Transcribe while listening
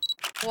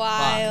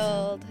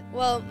Wild.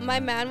 Well, my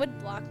man would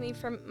block me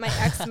from my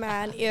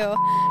ex-man. Ew.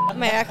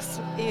 My ex.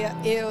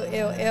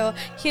 Ew.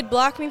 He'd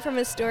block me from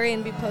his story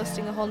and be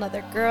posting a whole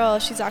nother girl.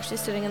 She's actually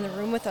sitting in the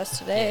room with us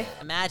today.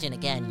 Imagine,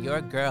 again,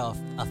 your girl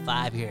of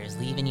 5 years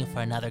leaving you for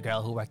another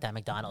girl who worked at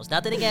McDonald's.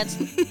 Nothing against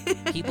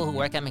people who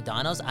work at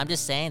McDonald's. I'm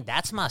just saying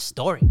that's my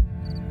story.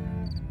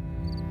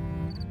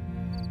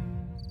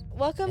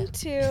 Welcome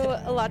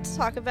to A Lot to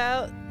Talk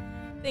About.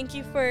 Thank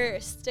you for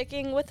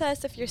sticking with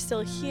us. If you're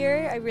still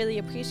here, I really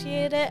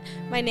appreciate it.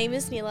 My name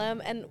is Neelam,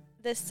 and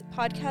this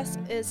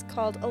podcast is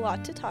called A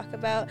Lot to Talk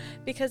About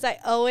because I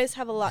always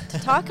have a lot to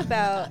talk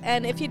about.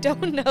 And if you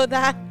don't know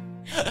that,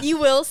 you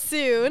will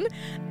soon.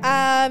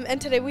 And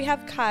today we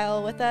have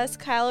Kyle with us.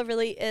 Kyle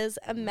really is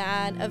a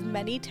man of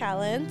many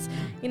talents.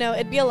 You know,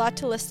 it'd be a lot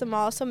to list them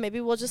all, so maybe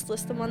we'll just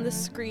list them on the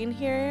screen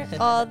here.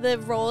 All the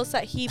roles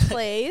that he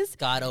plays.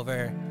 Got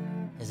over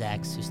his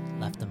ex who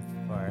left him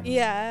for...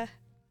 Yeah.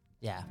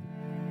 Yeah.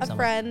 A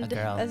friend, a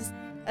girl.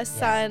 A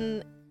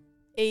son,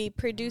 a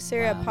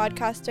producer, a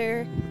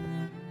podcaster,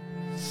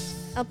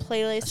 a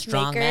playlist A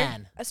strong maker.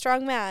 man. A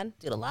strong man.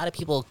 Dude, a lot of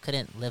people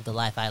couldn't live the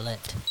life I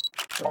lived.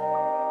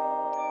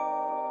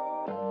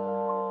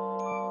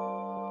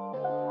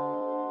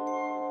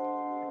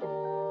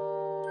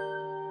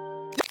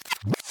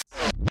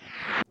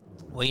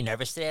 Were you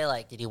nervous today?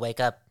 Like, did you wake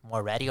up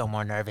more ready or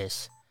more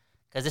nervous?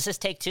 Because this is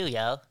take 2,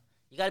 yo.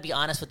 You got to be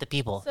honest with the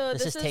people. So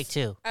this is take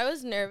 2. I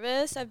was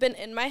nervous. I've been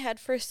in my head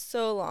for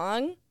so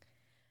long.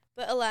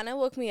 But Alana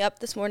woke me up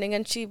this morning,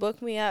 and she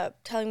woke me up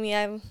telling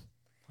me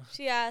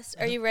she asked,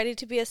 "Are you ready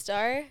to be a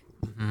star?"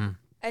 Mm-hmm.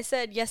 I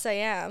said, "Yes, I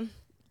am."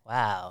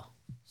 Wow.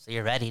 So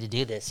you're ready to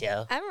do this,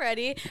 yo. I'm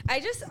ready. I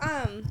just,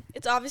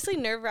 it's obviously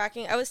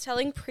nerve-wracking. I was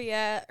telling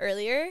Priya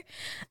earlier,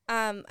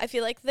 I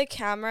feel like the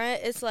camera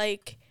is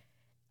like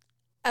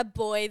a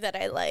boy that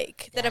I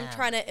like, that I'm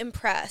trying to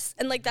impress.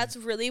 And, like, that's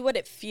really what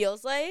it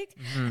feels like.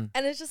 Mm-hmm.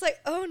 And it's just like,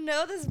 oh,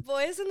 no, this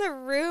boy is in the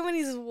room and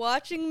he's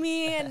watching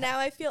me. And now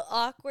I feel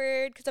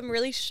awkward because I'm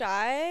really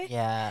shy.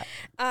 Yeah.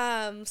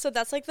 So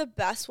that's, like, the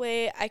best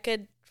way I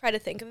could try to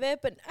think of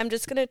it. But I'm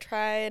just going to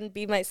try and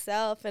be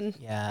myself. And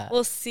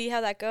we'll see how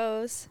that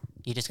goes.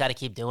 You just got to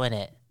keep doing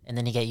it. And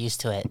then you get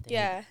used to it.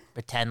 Then you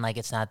pretend like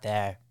it's not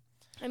there.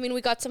 I mean,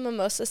 we got some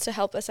mimosas to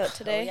help us out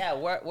today.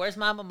 Oh, yeah. Where's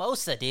my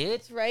mimosa, dude?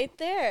 It's right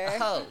there.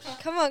 Oh.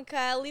 Come on,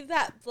 Kyle. Leave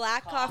that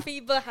black coffee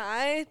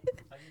behind.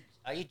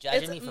 Are you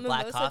judging It's me for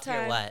black coffee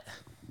time. or what?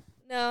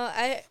 No,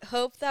 I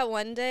hope that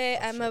one day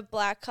I'm a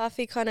black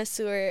coffee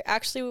connoisseur.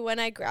 Actually, when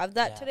I grabbed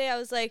that today, I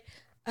was like,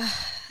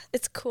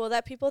 it's cool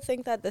that people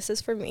think that this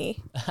is for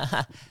me.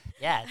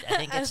 Yeah, I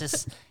think it's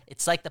just,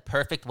 it's like the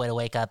perfect way to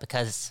wake up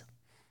because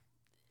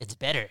it's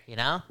bitter, you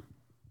know?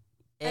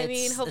 I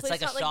mean, hopefully it's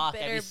like it's a not shock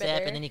like every bitter.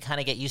 sip, and then you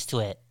kind of get used to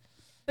it.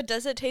 But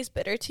does it taste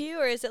bitter to you,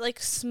 or is it like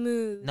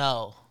smooth?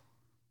 No.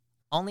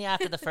 Only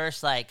after the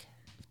first,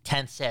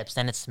 10 sips,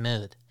 then it's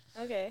smooth.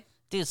 Okay.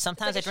 Dude,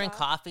 sometimes like I drink shot.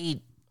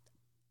 coffee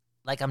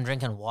like I'm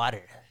drinking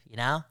water, you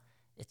know?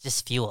 It's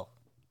just fuel.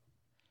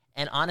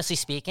 And honestly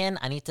speaking,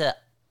 I need to,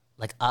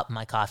 up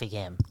my coffee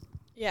game.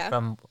 Yeah.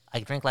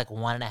 I drink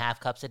 1.5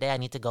 cups a day. I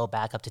need to go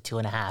back up to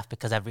 2.5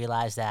 because I've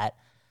realized that,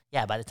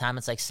 by the time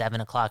it's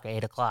 7 o'clock or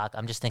 8 o'clock,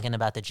 I'm just thinking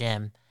about the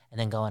gym and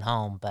then going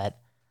home. But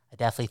I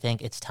definitely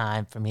think it's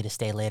time for me to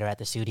stay later at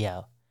the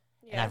studio.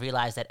 Yeah. And I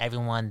realized that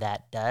everyone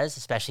that does,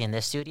 especially in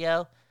this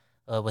studio,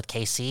 with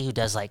KC, who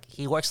does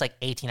he works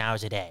 18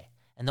 hours a day.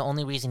 And the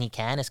only reason he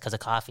can is because of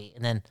coffee.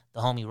 And then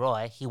the homie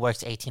Roy, he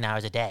works 18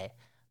 hours a day.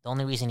 The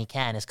only reason he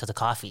can is because of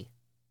coffee.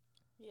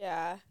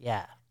 Yeah.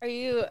 Yeah.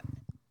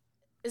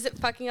 Is it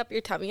fucking up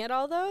your tummy at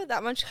all, though?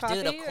 That much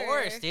coffee? Dude, of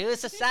course, dude.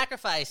 It's a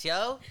sacrifice,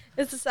 yo.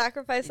 It's a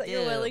sacrifice that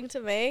you're willing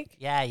to make?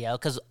 Yeah, yo,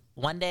 because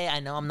one day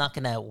I know I'm not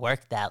going to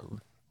work that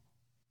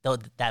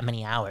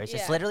many hours. Yeah.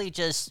 It's literally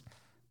just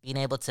being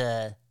able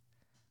to,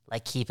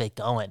 keep it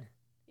going.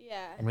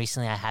 Yeah. And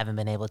recently I haven't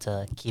been able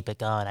to keep it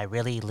going. I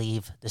really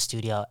leave the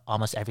studio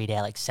almost every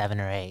day 7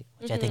 or 8,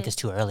 which I think is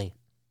too early.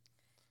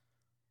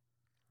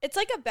 It's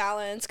like a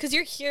balance, because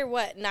you're here,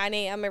 9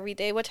 a.m. every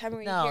day? What time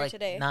are you here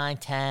today? 9,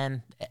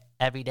 10,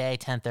 every day,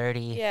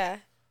 10:30. Yeah.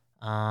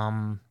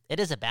 It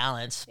is a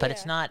balance, but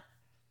it's not...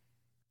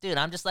 Dude,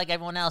 I'm just like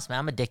everyone else, man.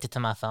 I'm addicted to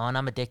my phone.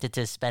 I'm addicted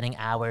to spending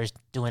hours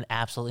doing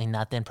absolutely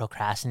nothing,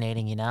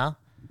 procrastinating, you know?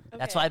 Okay.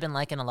 That's why I've been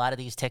liking a lot of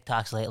these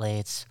TikToks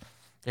lately.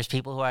 There's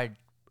people who are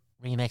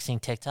remixing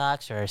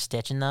TikToks or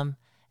stitching them,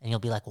 and you'll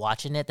be,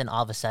 watching it, then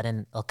all of a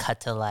sudden it'll cut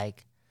to,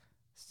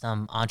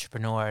 some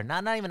entrepreneur,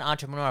 not even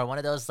entrepreneur, one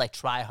of those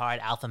try hard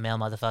alpha male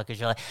motherfuckers.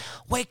 You're like,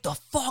 wake the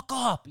fuck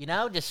up, you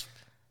know? Just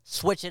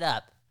switch it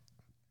up.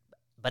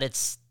 But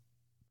it's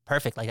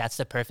perfect. That's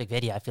the perfect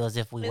video. I feel as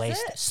if we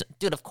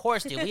dude, of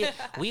course, dude.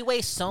 We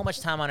waste so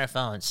much time on our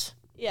phones.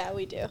 Yeah,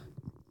 we do.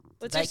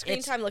 What's your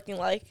screen time looking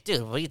like?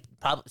 Dude, we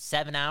probably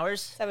 7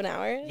 hours. 7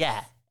 hours?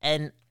 Yeah.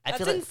 And I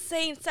feel that's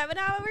insane. 7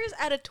 hours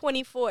out of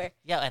 24.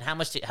 Yeah, and how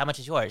much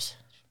is yours?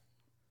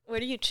 Where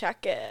do you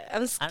check it?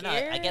 I'm I scared. don't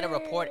know. I get a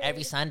report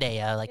every Sunday,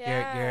 yo. Like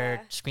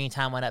your screen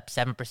time went up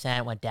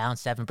 7%, went down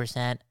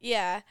 7%.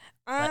 Yeah.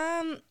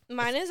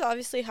 Mine is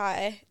obviously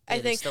high. Dude, I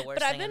think. it's the worst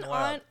but I've thing in been the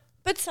world. on.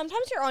 But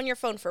sometimes you're on your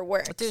phone for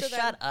work. Dude,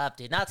 shut up,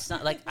 dude. Not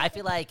like I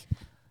feel like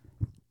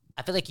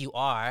you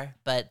are,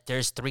 but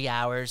there's 3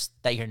 hours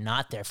that you're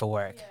not there for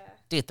work. Yeah.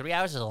 Dude, 3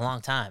 hours is a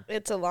long time.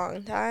 It's a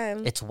long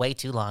time. It's way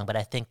too long, but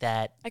I think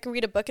that I can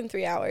read a book in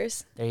 3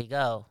 hours. there you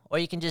go. Or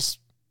you can just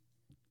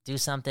do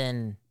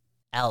something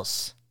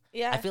else.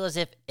 Yeah. I feel as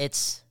if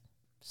it's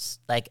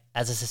like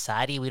as a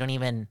society, we don't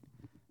even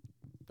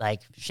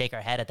like shake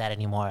our head at that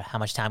anymore. How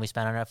much time we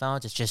spend on our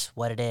phones, it's just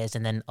what it is.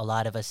 And then a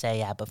lot of us say,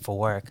 yeah, but for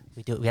work,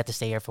 we have to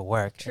stay here for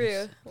work.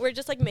 True. We're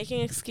just like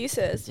making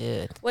excuses.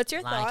 Dude, What's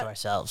your lying thought? to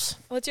ourselves.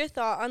 What's your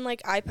thought on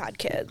like iPad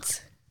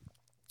kids?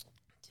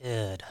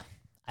 Dude,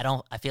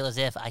 I feel as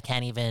if I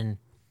can't even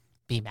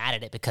be mad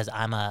at it because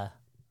I'm a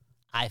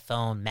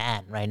iPhone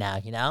man right now,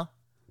 you know?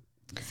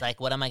 It's like,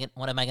 what am I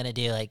gonna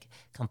do? Like,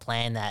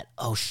 complain that,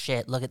 oh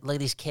shit, look at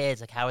these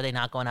kids. Like, how are they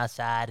not going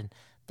outside and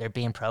they're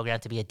being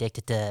programmed to be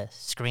addicted to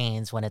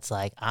screens when it's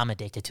like I'm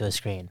addicted to a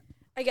screen?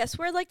 I guess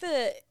we're like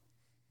the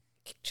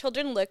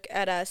children look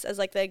at us as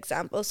like the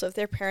example. So if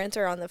their parents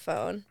are on the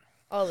phone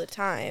all the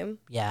time,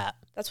 Yeah,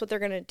 that's what they're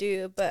gonna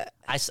do. But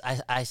I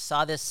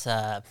saw this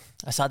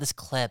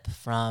clip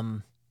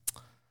from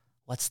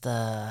it's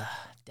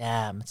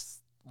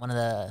one of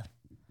the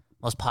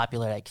most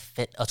popular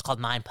it's called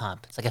Mind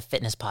Pump. It's like a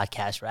fitness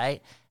podcast,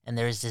 right? And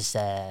there's this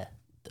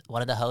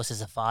one of the hosts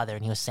is a father,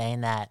 and he was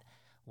saying that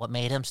what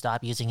made him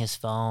stop using his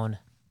phone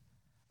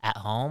at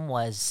home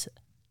was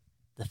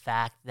the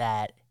fact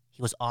that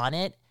he was on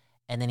it,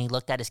 and then he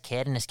looked at his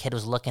kid, and his kid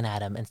was looking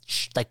at him and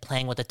like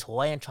playing with a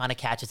toy and trying to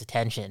catch his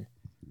attention.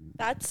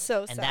 that's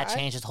so And sad. that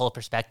changed his whole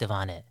perspective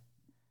on it.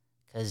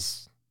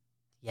 Because,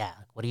 yeah,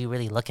 what are you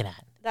really looking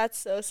at? That's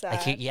so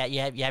sad. Like, you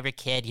have your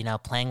kid, you know,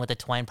 playing with a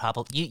toy and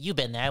probably, you've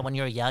been there when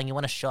you were young, you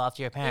want to show off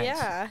to your parents.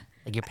 Yeah.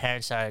 Like, your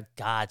parents are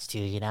gods to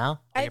you, you know?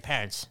 Your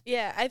parents.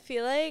 Yeah, I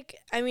feel like,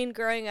 I mean,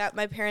 growing up,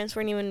 my parents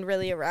weren't even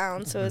really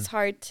around, so it was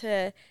hard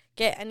to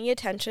get any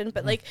attention.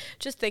 But, like,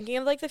 just thinking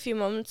of, like, the few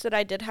moments that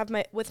I did have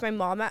with my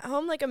mom at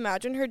home, like,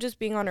 imagine her just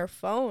being on her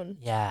phone.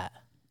 Yeah.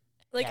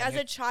 Like, Yeah, as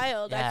a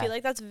child, I yeah. feel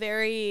like that's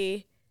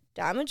very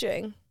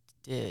damaging.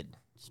 Dude,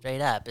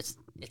 straight up.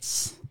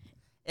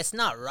 It's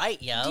not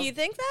right, yo. Do you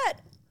think that,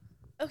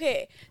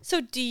 okay,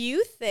 so do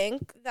you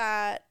think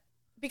that,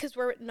 because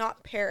we're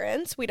not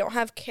parents, we don't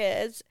have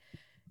kids,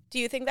 do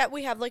you think that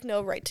we have, like,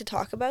 no right to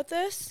talk about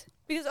this?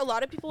 Because a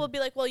lot of people will be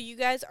like, well, you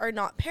guys are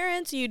not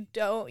parents, you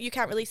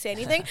can't really say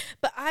anything.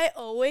 But I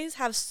always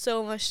have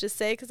so much to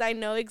say because I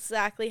know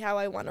exactly how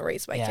I want to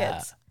raise my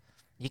kids.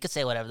 You could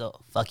say whatever the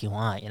fuck you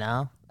want, you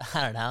know?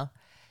 I don't know.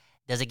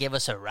 Does it give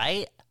us a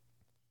right?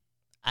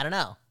 I don't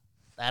know.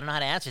 I don't know how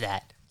to answer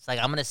that. It's like,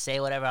 I'm going to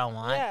say whatever I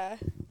want. Yeah.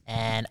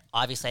 And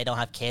obviously I don't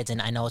have kids,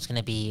 and I know it's going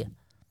to be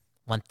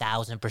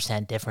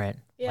 1,000% different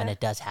when it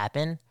does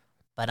happen.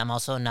 But I'm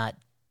also not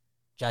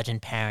judging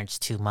parents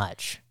too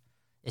much.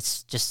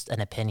 It's just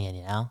an opinion,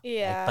 you know?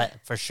 Yeah. Like,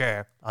 but for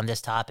sure, on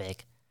this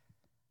topic,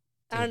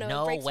 I don't know.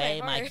 no it breaks way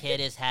my my heart. kid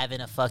is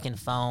having a fucking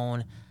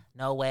phone.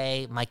 No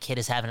way my kid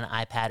is having an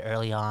iPad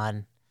early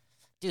on.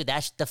 Dude,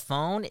 the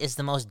phone is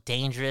the most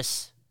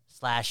dangerous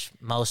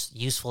 / most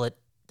useful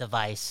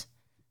device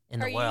in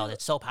the world.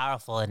 It's so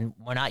powerful, and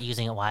we're not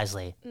using it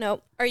wisely.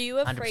 No. Are you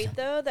afraid 100%.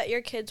 though that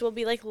your kids will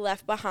be like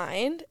left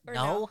behind? Or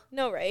No.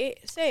 No, right?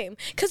 Same.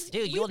 Because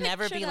Dude, you'll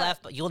never be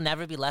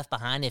left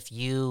behind if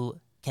you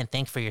can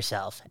think for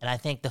yourself. And I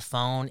think the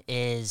phone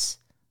is,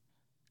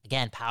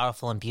 again,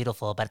 powerful and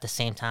beautiful, but at the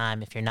same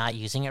time, if you're not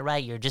using it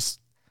right, you're just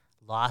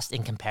lost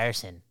in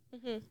comparison.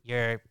 Mm-hmm.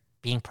 You're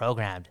being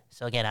programmed.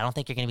 So again, I don't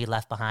think you're going to be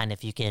left behind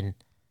if you can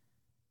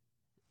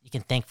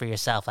think for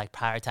yourself, like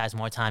prioritize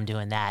more time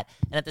doing that.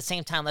 And at the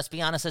same time, let's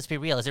be honest, let's be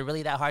real. Is it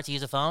really that hard to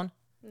use a phone?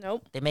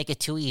 Nope. They make it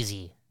too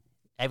easy.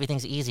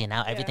 Everything's easy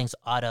now. Everything's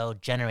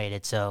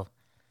auto-generated, so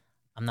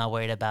I'm not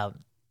worried about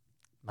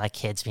my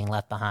kids being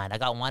left behind. I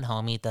got one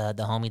homie, the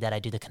homie that I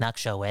do the Canuck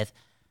show with.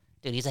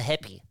 Dude, he's a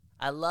hippie.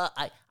 I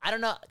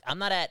don't know. I'm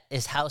not at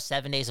his house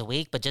 7 days a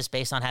week, but just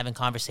based on having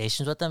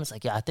conversations with him, it's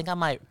like, yeah, I think I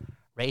might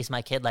raise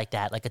my kid like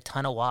that. Like a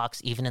ton of walks,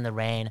 even in the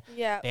rain.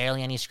 Yeah.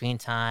 Barely any screen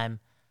time.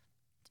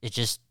 It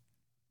just...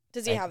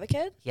 Does he have a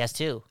kid? He has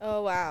two.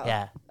 Oh, wow.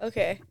 Yeah.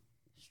 Okay.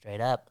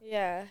 Straight up.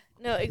 Yeah.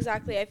 No,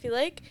 exactly. I feel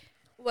like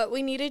what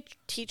we need to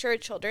teach our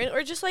children,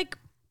 or just like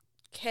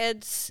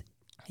kids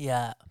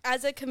Yeah.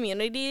 as a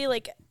community,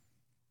 like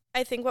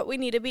I think what we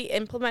need to be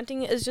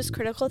implementing is just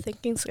critical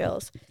thinking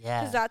skills. Yeah.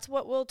 Because that's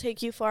what will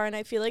take you far. And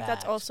I feel like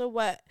that's Facts. also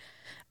what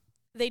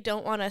they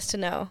don't want us to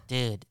know.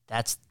 Dude,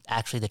 that's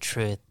actually the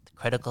truth.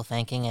 Critical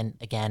thinking, and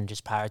again,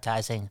 just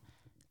prioritizing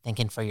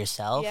thinking for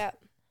yourself Yeah.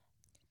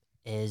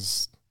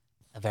 is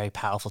a very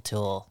powerful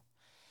tool.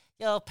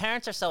 Yo,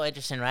 parents are so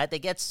interesting, right? They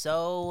get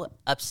so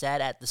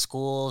upset at the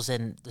schools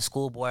and the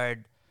school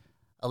board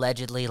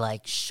allegedly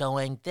like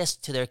showing this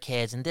to their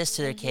kids and this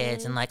to their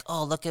kids, and like,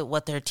 oh, look at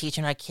what they're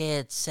teaching our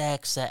kids,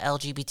 sex,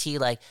 LGBT,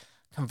 like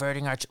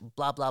converting our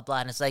blah blah blah,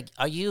 and it's like,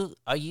 are you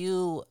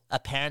a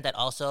parent that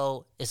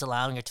also is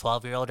allowing your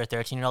 12-year-old or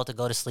 13-year-old to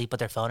go to sleep with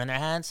their phone in their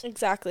hands?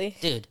 Exactly.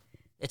 Dude,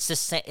 it's the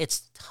same.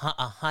 It's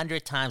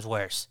 100 times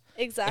worse.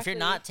 Exactly. If you're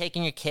not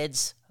taking your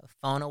kids'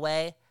 phone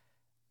away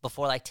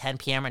before like 10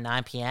 p.m. or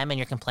 9 p.m. and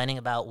you're complaining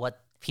about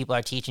what people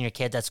are teaching your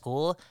kids at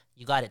school,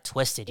 you got it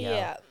twisted, yo.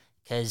 Yeah.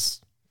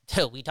 Because,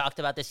 dude, we talked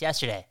about this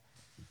yesterday.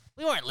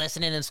 We weren't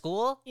listening in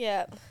school.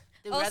 Yeah.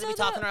 We'd rather be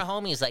talking to our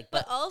homies. Like,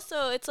 but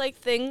also, it's like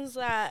things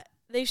that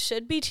they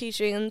should be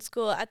teaching in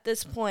school at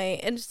this point.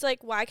 And it's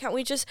like, why can't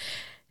we just,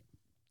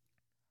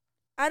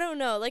 I don't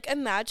know, like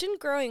imagine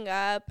growing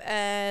up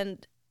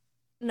and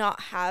not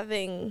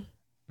having,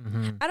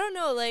 I don't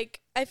know,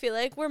 like I feel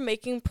like we're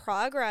making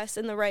progress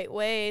in the right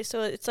way.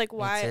 So it's like,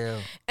 why? Me too.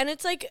 And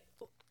it's like,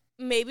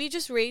 maybe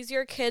just raise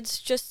your kids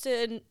just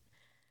to,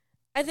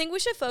 I think we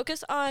should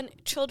focus on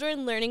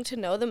children learning to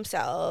know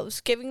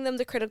themselves, giving them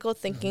the critical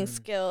thinking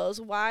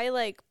skills. Why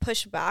like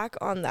push back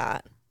on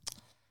that?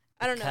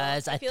 I don't know.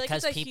 I feel like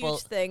it's a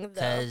huge thing, though.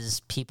 Because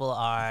people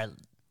are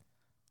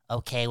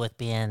okay with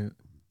being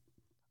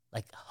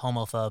like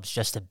homophobes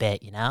just a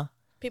bit, you know?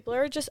 People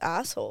are just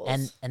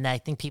assholes. And I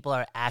think people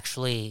are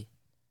actually,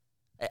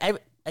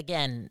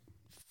 again,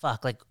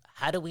 like,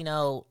 how do we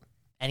know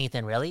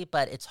anything really?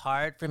 But it's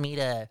hard for me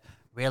to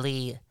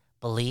really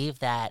believe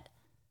that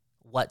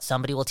what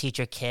somebody will teach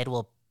your kid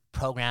will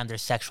program their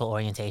sexual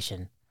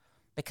orientation.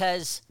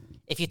 Because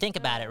if you think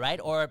about it, right?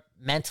 Or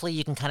mentally,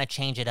 you can kind of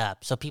change it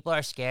up. So people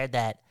are scared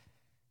that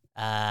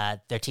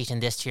they're teaching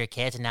this to your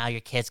kids, and now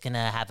your kid's going to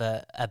have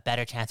a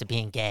better chance of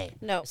being gay.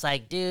 No. It's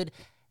like, dude,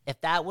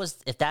 if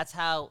that's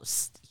how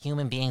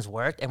human beings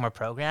worked and were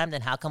programmed,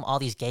 then how come all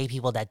these gay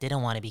people that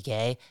didn't want to be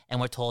gay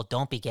and were told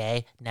don't be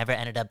gay never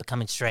ended up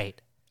becoming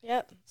straight?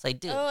 Yep. It's like,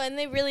 dude. Oh, and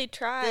they really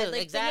tried. Dude,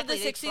 like, exactly.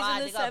 The They 60s tried.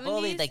 and the They got 70s.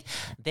 bullied. Like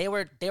they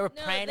were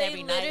praying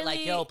every night,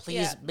 like, yo,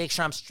 please make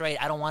sure I'm straight.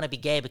 I don't want to be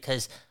gay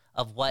because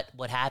of what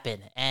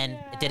happened. And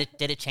did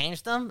it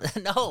change them?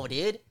 No,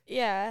 dude.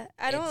 Yeah.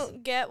 I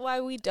don't get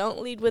why we don't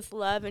lead with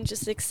love and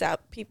just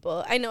accept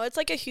people. I know it's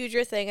like a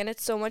huger thing, and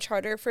it's so much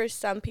harder for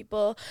some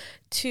people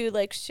to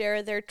like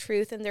share their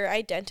truth and their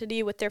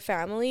identity with their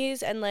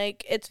families, and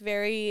like it's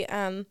very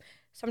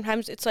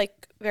sometimes it's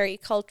like very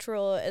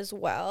cultural as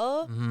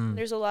well.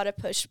 There's a lot of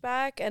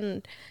pushback,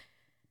 and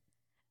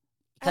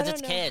because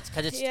it's kids,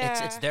 because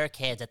it's their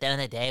kids. At the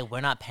end of the day, we're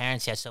not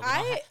parents yet, so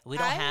we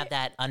don't have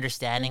that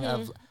understanding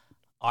of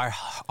our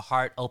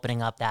heart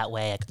opening up that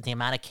way. The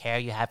amount of care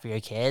you have for your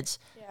kids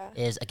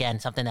is, again,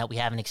 something that we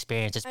haven't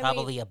experienced. It's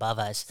probably above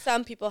us.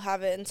 Some people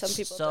have it and some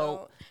people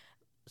don't.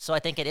 So I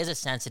think it is a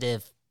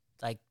sensitive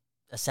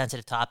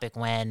topic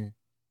when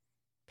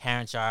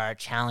parents are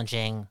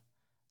challenging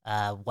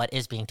what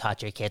is being taught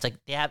to your kids. Like,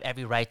 they have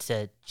every right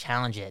to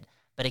challenge it.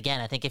 But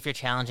again, I think if you're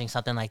challenging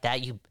something like that,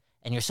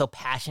 and you're so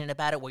passionate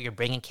about it, where you're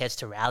bringing kids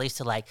to rallies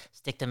to like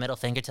stick the middle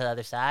finger to the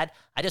other side,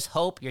 I just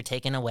hope you're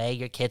taking away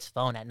your kid's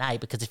phone at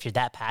night, because if you're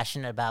that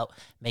passionate about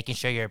making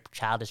sure your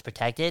child is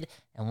protected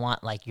and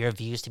want like your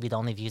views to be the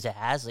only views it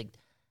has, like,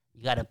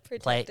 you got to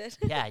play.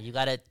 Yeah, you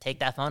got to take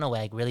that phone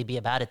away. Really be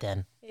about it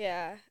then.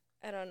 Yeah,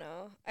 I don't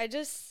know.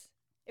 It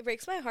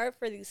breaks my heart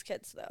for these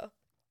kids though.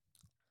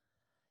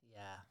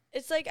 Yeah.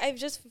 It's like I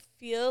just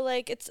feel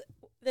like it's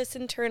this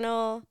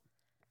internal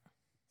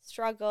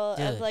struggle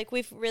of like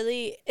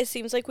it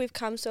seems like we've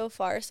come so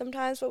far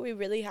sometimes, but we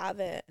really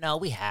haven't. No,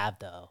 we have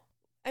though.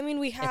 I mean,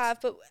 we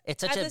have, but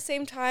it's at the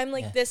same time,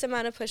 like this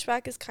amount of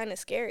pushback is kind of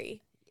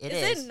scary.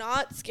 Is it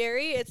not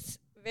scary? It's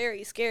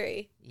very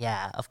scary.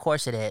 Yeah, of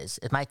course it is.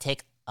 It might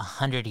take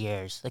 100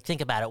 years. Like,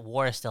 think about it.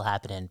 War is still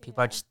happening.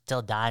 People are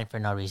still dying for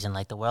no reason.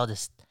 Like, the world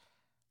is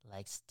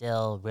like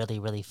still really,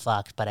 really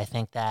fucked. But I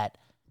think that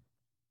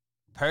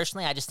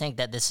personally, I just think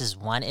that this is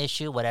one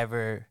issue,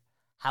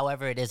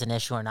 however it is an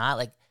issue or not,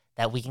 like,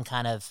 that we can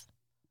kind of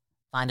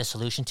find a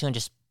solution to, and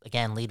just,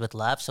 again, lead with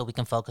love, so we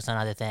can focus on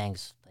other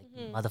things. Like,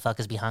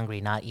 motherfuckers be hungry,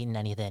 not eating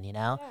anything, you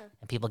know? Yeah.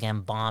 And people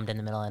getting bombed in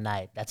the middle of the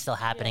night. That's still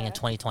happening in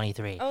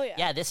 2023. Oh, yeah.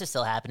 Yeah, this is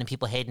still happening.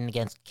 People hating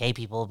against gay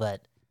people,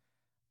 but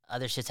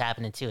other shit's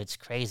happening too. It's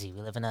crazy.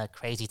 We live in a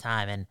crazy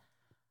time. And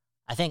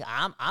I think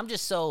I'm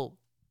just so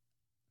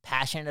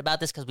passionate about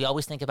this because we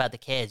always think about the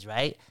kids,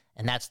 right?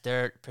 And that's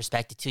their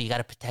perspective too. You got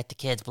to protect the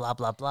kids, blah,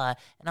 blah, blah.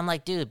 And I'm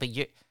like, dude, but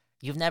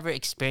you've never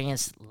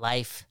experienced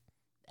life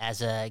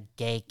as a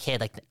gay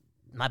kid. Like,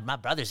 my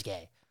brother's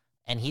gay,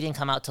 and he didn't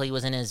come out till he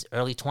was in his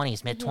early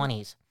 20s, mid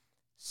 20s.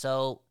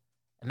 So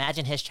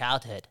imagine his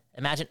childhood.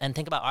 Imagine and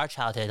think about our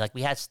childhood. Like,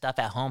 we had stuff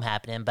at home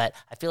happening, but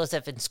I feel as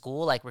if in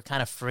school, like, we're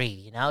kind of free,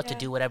 you know, to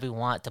do whatever we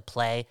want, to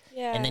play.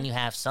 Yeah. And then you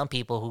have some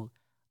people who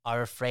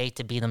are afraid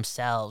to be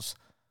themselves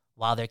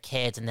while they're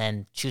kids, and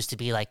then choose to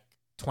be like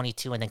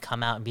 22 and then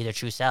come out and be their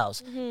true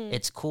selves.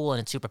 It's cool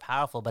and it's super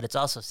powerful, but it's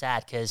also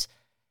sad because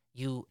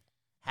you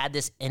had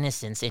this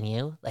innocence in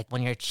you. Like,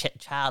 when you're a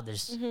child,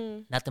 there's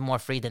nothing more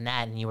free than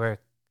that, and you're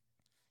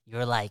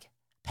like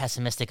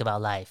pessimistic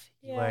about life.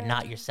 You are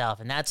not yourself,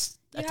 and that's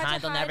a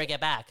time they'll never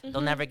get back.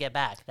 They'll never get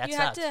back. That you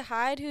sucks. had to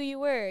hide who you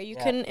were. You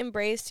couldn't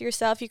embrace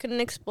yourself. You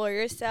couldn't explore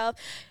yourself.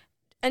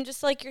 And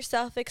just like your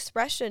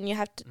self-expression, you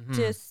have to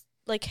just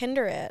like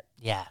hinder it.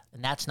 Yeah,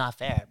 and that's not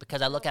fair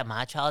because I look at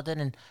my childhood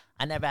and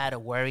I never had a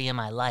worry in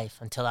my life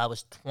until I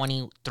was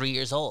 23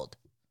 years old.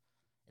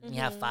 And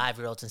you have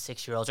 5-year-olds and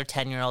 6-year-olds or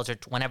 10-year-olds or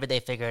whenever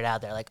they figure it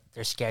out,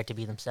 they're scared to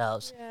be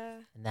themselves. Yeah.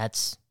 And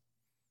that's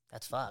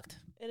fucked.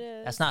 It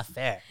is. That's not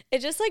fair. It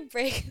just like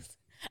breaks.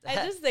 I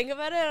just think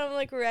about it and I'm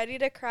like ready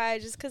to cry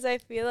just because I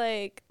feel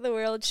like the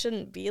world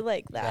shouldn't be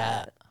like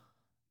that. Yeah.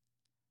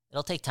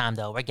 It'll take time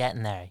though. We're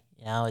getting there.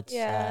 You know, it's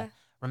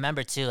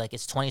remember too, like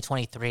it's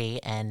 2023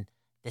 and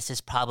this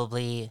is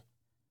probably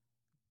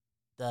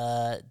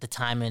the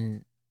time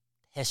in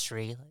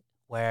history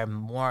where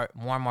more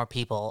and more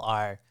people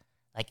are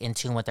like in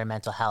tune with their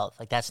mental health.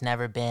 Like there's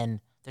never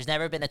been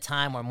a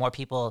time where more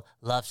people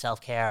love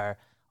self-care or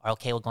are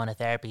okay with going to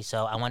therapy.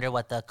 So I wonder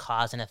what the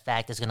cause and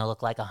effect is going to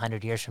look like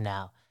 100 years from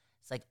now.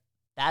 It's like,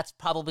 that's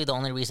probably the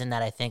only reason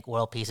that I think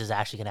world peace is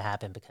actually going to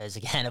happen because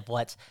again, of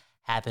what's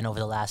happened over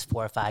the last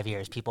 4 or 5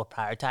 years, people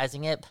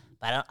prioritizing it.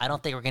 But I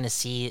don't think we're going to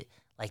see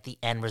like the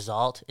end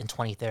result in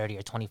 2030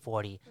 or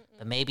 2040,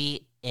 but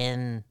maybe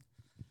in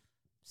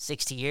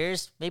 60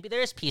 years, maybe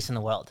there is peace in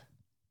the world.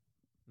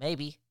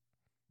 Maybe.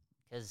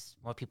 Because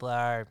more people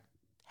are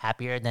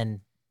happier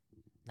than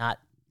not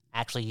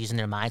actually using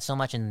their mind so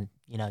much and,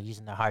 you know,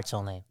 using their hearts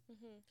only.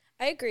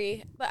 I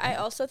agree. But I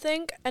also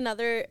think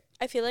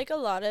I feel like a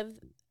lot of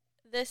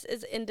this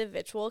is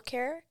individual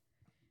care.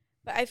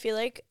 But I feel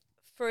like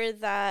for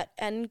that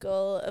end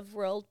goal of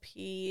world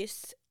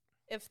peace,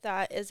 if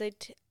that is a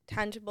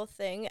tangible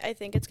thing, I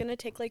think it's going to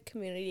take like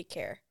community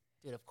care.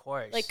 Dude, of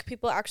course. Like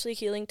people actually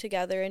healing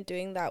together and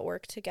doing that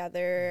work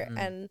together.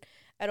 And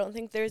I don't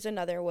think there's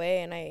another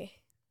way. And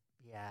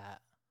yeah,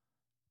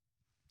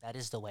 that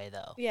is the way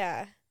though.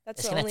 Yeah,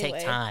 that's it's the only way. It's going to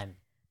take time.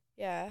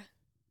 Yeah.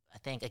 I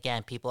think,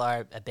 again, people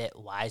are a bit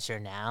wiser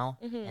now.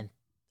 And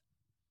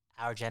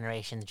our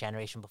generation, the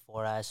generation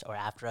before us or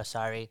after us,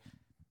 I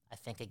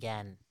think,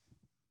 again,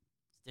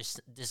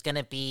 there's going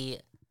to be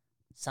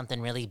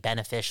something really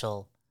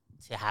beneficial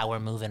to how we're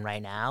moving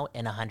right now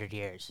in 100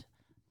 years.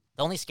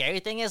 The only scary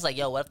thing is, like,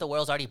 yo, what if the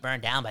world's already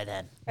burned down by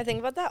then? I think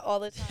about that all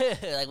the time.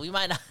 Like, we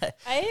might not.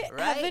 I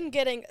have been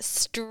getting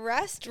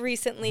stressed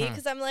recently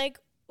because I'm like,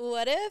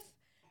 what if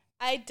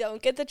I don't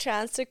get the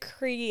chance to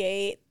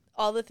create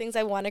all the things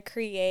I want to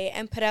create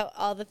and put out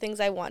all the things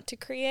I want to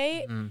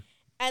create?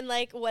 And,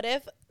 like, what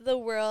if the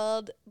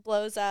world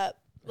blows up?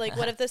 Like,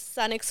 what if the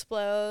sun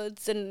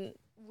explodes and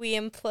we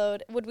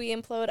implode? Would we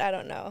implode? I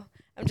don't know.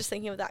 I'm just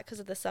thinking of that because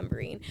of the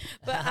submarine.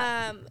 But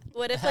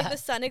what if like the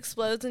sun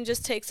explodes and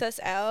just takes us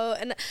out?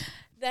 And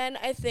then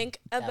I think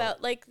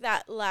about like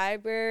that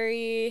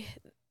library.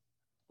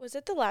 Was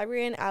it the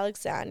library in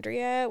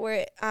Alexandria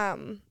where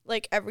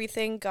like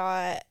everything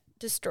got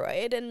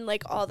destroyed and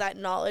like all that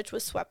knowledge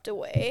was swept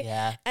away?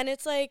 Yeah. And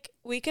it's like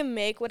we can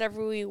make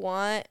whatever we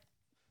want,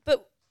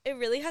 but it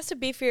really has to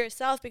be for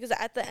yourself because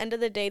at the end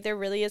of the day, there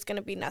really is going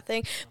to be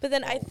nothing. But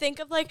then I think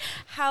of like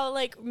how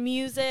like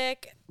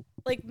music,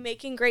 like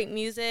making great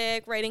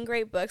music, writing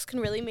great books can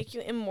really make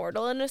you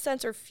immortal in a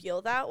sense or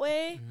feel that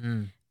way.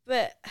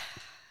 But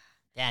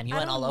damn, you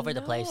went all over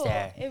the place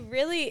there. It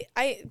really,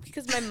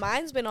 because my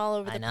mind's been all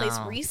over the place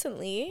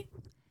recently.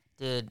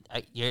 Dude,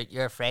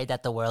 you're afraid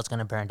that the world's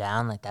gonna burn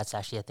down? Like that's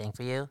actually a thing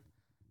for you?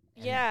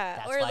 And yeah,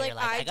 that's or why like you're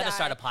like, I gotta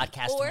start a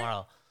podcast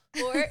tomorrow.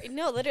 Or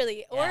no,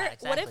 literally. Yeah, or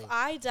exactly. What if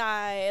I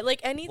die?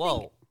 Like anything.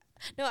 Whoa.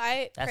 No,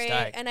 I That's pray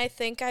dark. and I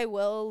think I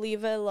will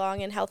live a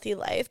long and healthy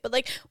life. But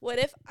like, what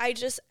if I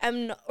just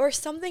am, or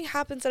something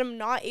happens and I'm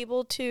not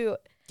able to?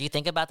 Do you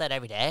think about that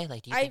every day?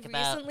 Like, do you think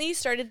about? I recently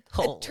started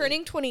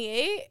turning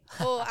 28.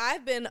 Oh,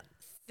 I've been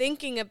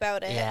thinking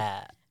about it.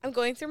 Yeah. I'm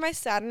going through my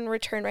Saturn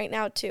return right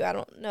now too. I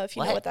don't know if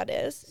you know what that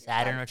is.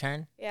 Saturn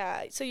return?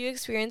 Yeah. So you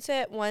experience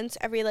it once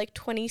every like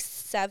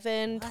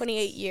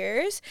 28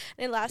 years.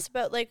 And it lasts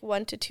about like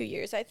 1 to 2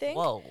 years, I think.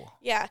 Whoa.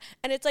 Yeah.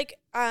 And it's like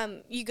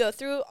you go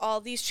through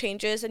all these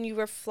changes and you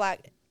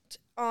reflect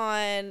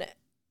on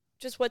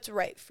just what's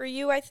right for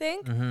you, I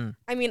think.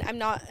 I mean, I'm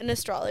not an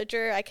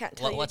astrologer. I can't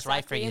tell you what's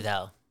right for you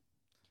though.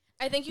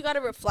 I think you got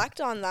to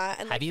reflect on that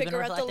and like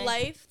figure out the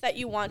life that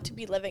you want to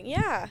be living.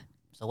 Yeah.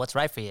 So what's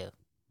right for you?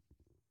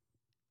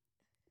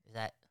 Is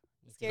that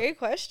scary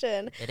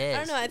question? It is. I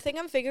don't know. I think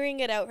I'm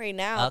figuring it out right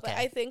now. Okay. But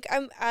I think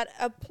I'm at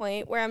a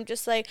point where I'm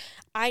just like,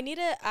 I need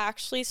to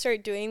actually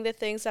start doing the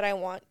things that I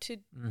want to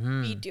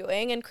be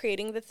doing and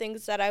creating the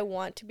things that I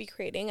want to be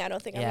creating. I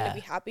don't think I'm going to be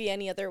happy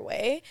any other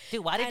way.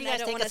 Dude, why did you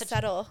guys take such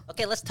settle?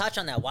 Okay, let's touch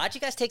on that. Why did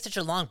you guys take such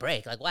a long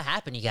break? Like, what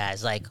happened, you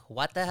guys? Like,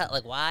 what the hell?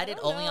 Like, why did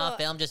Only on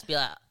Film just be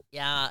like,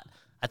 yeah,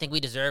 I think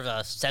we deserve a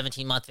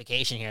 17-month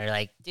vacation here.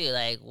 Like, dude,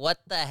 like, what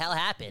the hell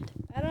happened?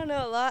 I don't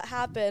know. A lot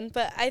happened,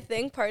 but I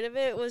think part of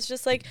it was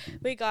just, like,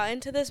 we got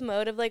into this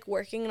mode of, like,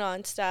 working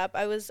nonstop.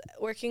 I was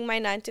working my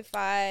 9 to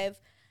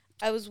 5.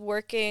 I was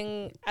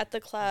working at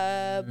the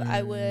club.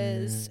 I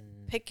was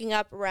picking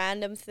up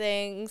random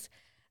things.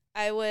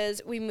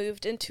 We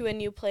moved into a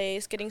new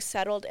place, getting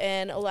settled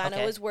in.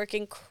 Alana was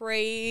working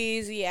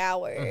crazy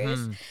hours.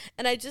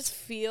 And I just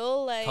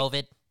feel like...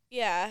 COVID?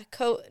 Yeah.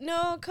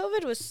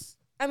 COVID was...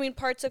 I mean,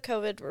 parts of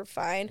COVID were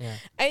fine. Yeah.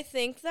 I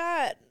think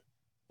that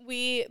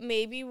we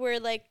maybe were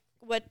like,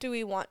 what do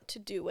we want to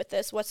do with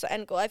this? What's the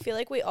end goal? I feel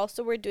like we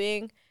also were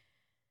doing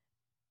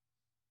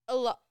a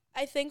lot.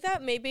 I think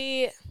that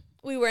maybe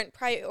we weren't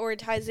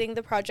prioritizing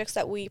the projects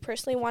that we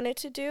personally wanted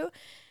to do.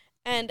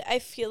 And I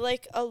feel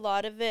like a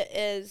lot of it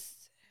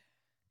is,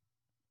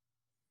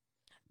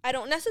 I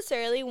don't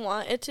necessarily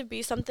want it to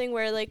be something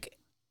where like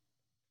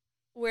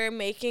we're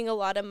making a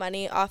lot of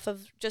money off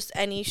of just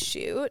any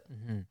shoot.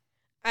 Mm-hmm.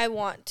 I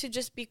want to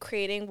just be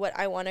creating what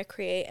I want to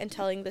create and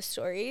telling the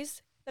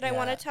stories that I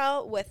want to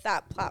tell with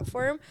that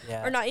platform,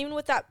 or not even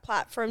with that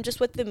platform, just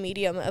with the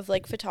medium of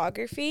like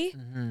photography.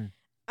 Mm-hmm.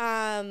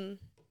 And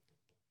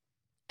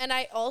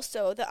I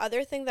also, the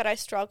other thing that I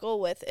struggle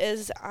with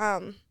is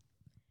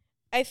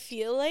I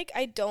feel like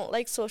I don't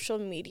like social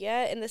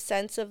media in the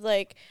sense of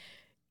like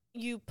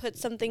you put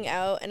something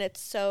out and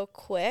it's so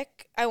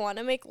quick. I want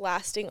to make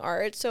lasting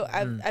art. So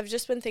I've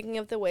just been thinking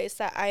of the ways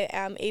that I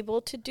am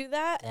able to do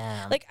that.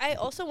 Damn. Like I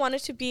also want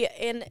it to be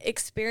an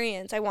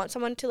experience. I want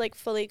someone to like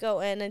fully go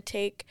in and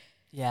take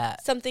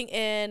something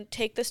in,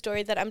 take the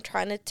story that I'm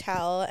trying to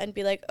tell and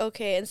be like,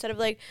 okay, instead of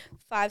like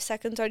 5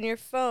 seconds on your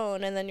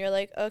phone and then you're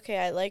like, okay,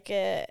 I like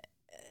it.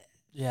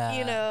 Yeah.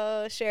 You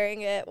know,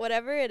 sharing it,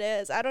 whatever it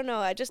is. I don't know.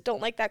 I just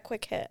don't like that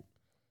quick hit.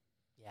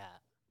 Yeah.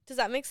 Does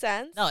that make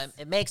sense? No,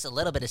 it makes a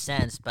little bit of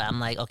sense, but I'm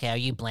like, okay, are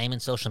you blaming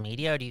social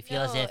media, or do you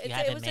feel as if you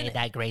haven't made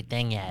that great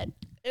thing yet?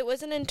 It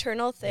was an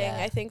internal thing.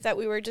 I think that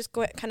we were just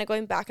kind of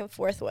going back and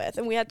forth with,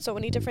 and we had so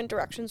many different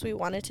directions we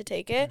wanted to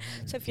take it.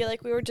 So I feel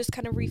like we were just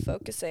kind of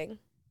refocusing.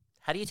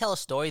 How do you tell a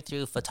story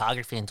through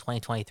photography in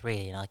 2023?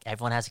 You know, like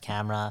everyone has a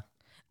camera.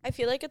 I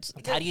feel like it's...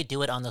 Like, how do you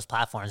do it on those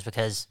platforms?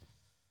 Because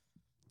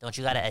don't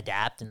you got to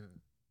adapt and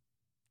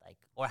like,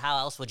 or how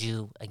else would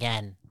you,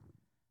 again,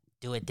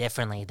 do it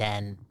differently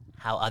than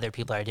how other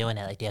people are doing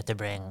it? Like, do you have to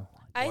bring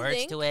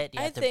words to it?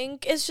 I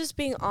think it's just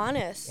being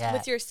honest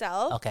with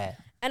yourself. Okay.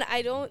 And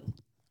I don't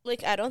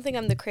think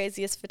I'm the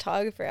craziest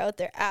photographer out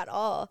there at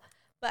all.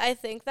 But I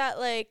think that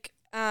like,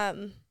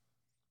 I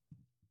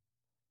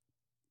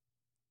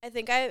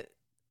think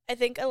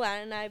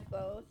Alana and I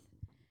both,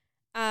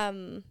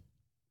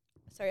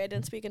 sorry, I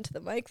didn't speak into the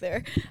mic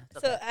there.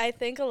 So I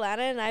think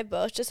Alana and I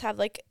both just have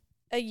like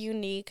a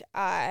unique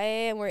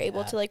eye, and we're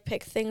able to like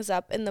pick things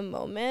up in the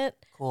moment.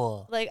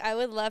 Cool. Like I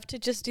would love to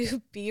just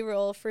do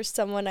B-roll for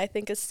someone I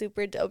think is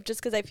super dope,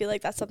 just because I feel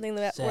like that's something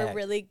that we're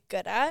really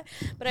good at.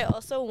 But I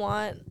also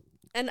want,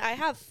 and I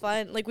have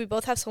fun, like we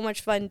both have so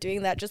much fun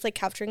doing that, just like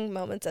capturing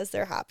moments as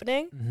they're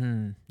happening.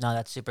 Mm-hmm. No,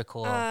 that's super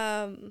cool.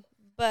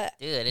 But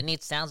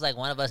dude, sounds like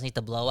one of us needs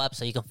to blow up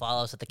so you can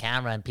follow us with the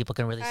camera and people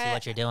can really see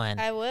what you're doing.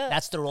 I will.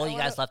 That's the role you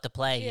guys love to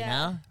play, you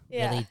know?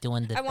 Yeah. Really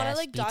doing the I want to best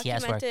like BTS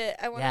document work. it.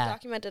 I want to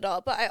document it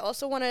all, but I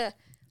also want to.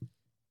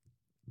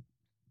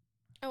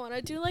 I want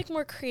to do like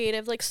more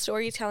creative, like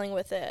storytelling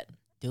with it.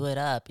 Do it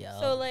up, yo.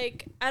 So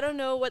like, I don't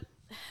know.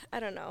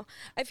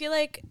 I feel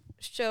like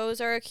shows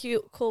are a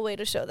cool way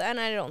to show that, and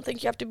I don't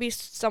think you have to be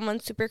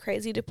someone super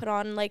crazy to put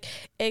on like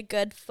a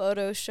good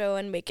photo show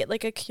and make it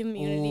like a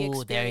community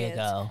experience. There you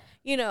go.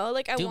 You know,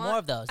 like do more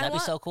of those. That'd be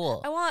so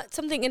cool. I want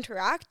something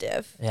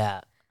interactive.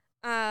 Yeah.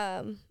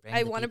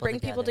 I want to bring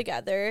people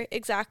together.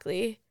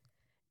 Exactly.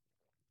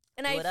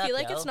 And I feel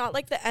like it's not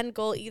like the end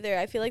goal either.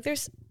 I feel like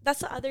that's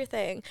the other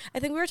thing. I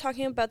think we were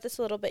talking about this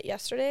a little bit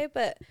yesterday,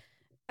 but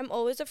I'm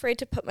always afraid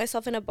to put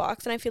myself in a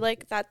box, and I feel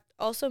like that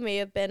also may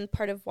have been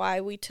part of why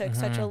we took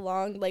such a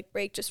long like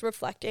break, just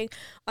reflecting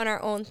on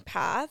our own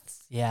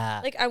paths.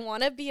 Yeah. Like I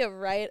want to be I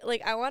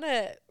want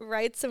to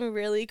write some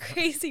really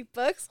crazy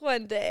books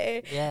one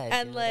day. Yeah.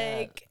 And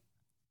like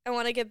I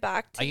want to get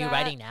back to that. Are you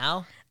writing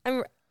now?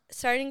 I'm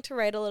starting to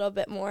write a little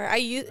bit more. I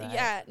need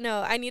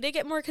to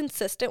get more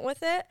consistent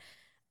with it.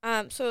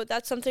 So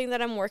that's something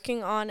that I'm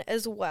working on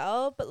as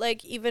well. But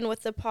like even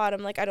with the pod,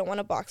 I'm like, I don't want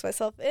to box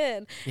myself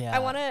in. Yeah. I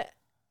want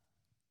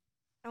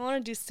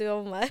to do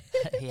so much.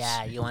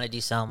 Yeah, you want to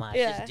do so much.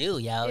 Yeah. Just do,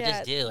 yo. Yeah.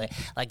 Just do it.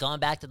 Like going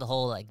back to the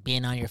whole like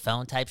being on your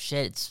phone type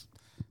shit. It's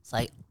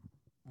like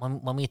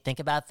when we think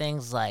about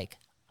things like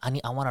I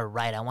want to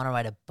write. I want to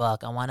write a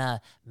book. I want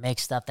to make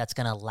stuff that's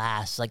gonna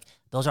last. Like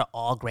those are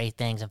all great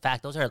things. In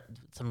fact, those are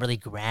some really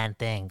grand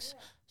things.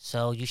 Yeah.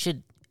 So we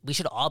should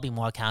all be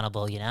more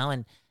accountable, you know,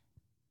 and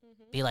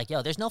be like,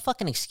 yo, there's no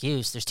fucking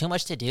excuse. There's too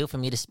much to do for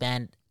me to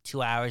spend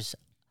 2 hours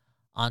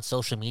on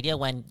social media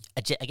when,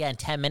 again,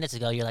 10 minutes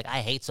ago, you're like,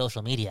 I hate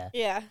social media.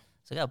 Yeah.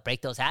 So go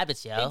break those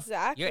habits, yo.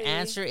 Exactly. Your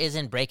answer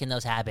isn't breaking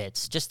those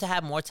habits. Just to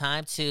have more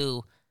time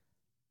to,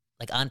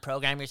 like,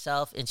 unprogram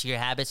yourself into your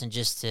habits and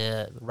just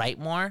to write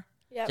more.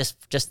 Yep.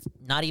 Just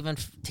not even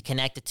to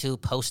connect it to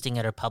posting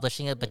it or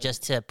publishing it, but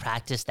just to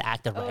practice the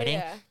act of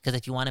writing. Because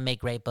if you want to make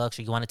great books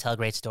or you want to tell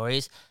great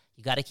stories,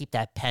 you got to keep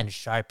that pen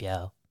sharp,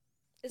 yo.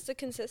 It's the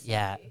consistency.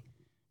 Yeah.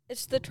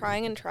 It's the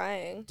trying and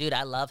trying. Dude,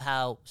 I love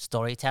how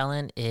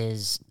storytelling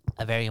is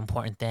a very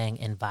important thing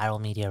in viral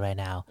media right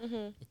now.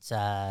 Mm-hmm.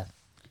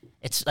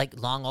 It's like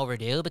long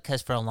overdue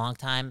because for a long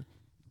time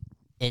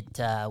it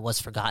was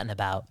forgotten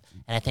about.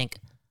 And I think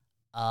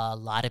a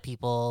lot of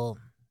people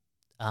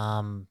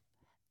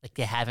like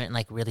they haven't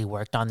like really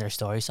worked on their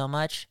story so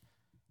much.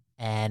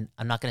 And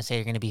I'm not going to say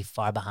you're going to be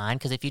far behind,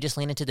 because if you just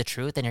lean into the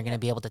truth, then you're going to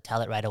be able to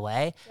tell it right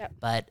away. Yep.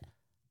 But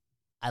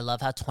I love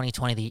how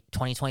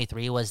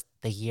 2023 was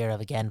the year of,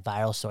 again,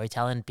 viral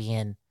storytelling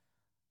being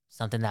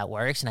something that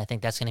works. And I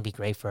think that's going to be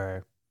great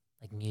for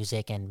like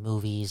music and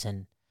movies.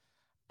 And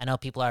I know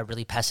people are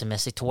really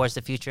pessimistic towards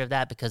the future of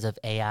that because of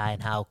AI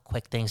and how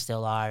quick things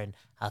still are and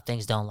how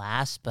things don't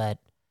last. But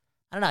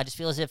I don't know. I just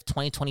feel as if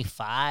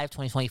 2025,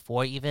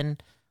 2024 even,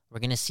 we're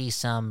going to see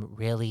some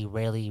really,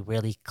 really,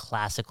 really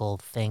classical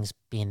things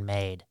being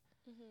made,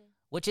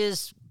 which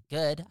is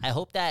good. I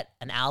hope that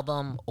an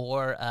album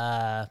or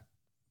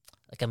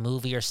like a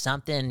movie or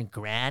something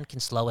grand can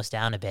slow us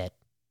down a bit.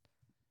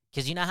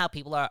 Because you know how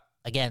people are,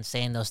 again,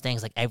 saying those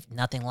things like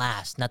nothing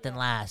lasts.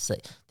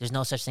 Like, there's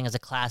no such thing as a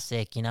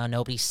classic. You know,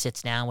 nobody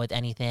sits down with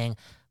anything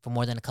for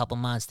more than a couple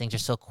months. Things are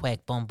so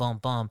quick. Boom, boom,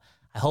 boom.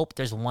 I hope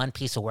there's one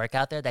piece of work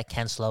out there that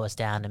can slow us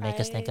down and make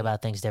us think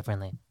about things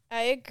differently.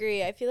 I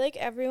agree. I feel like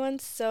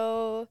everyone's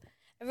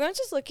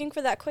just looking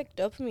for that quick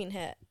dopamine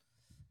hit.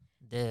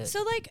 Dude.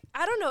 So, like,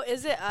 I don't know,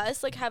 is it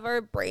us? Like, have our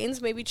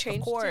brains maybe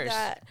changed to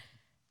that?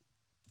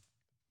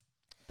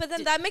 But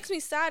then that makes me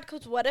sad,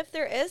 because what if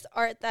there is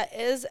art that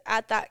is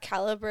at that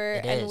caliber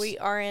and we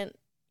aren't,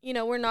 you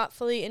know, we're not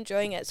fully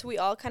enjoying it. So we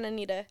all kind of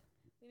need to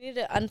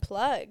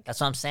unplug. That's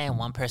what I'm saying.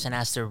 One person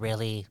has to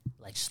really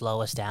like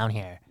slow us down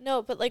here.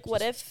 No, but like,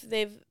 what if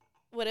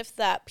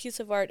that piece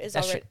of art is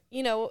already,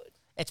 you know,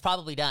 it's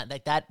probably done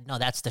like that. No,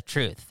 that's the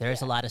truth.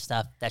 There's a lot of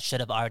stuff that should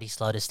have already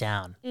slowed us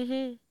down.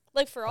 Mm-hmm.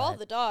 Like for all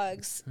the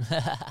dogs.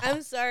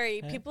 I'm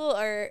sorry. People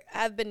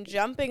have been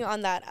jumping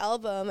on that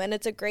album, and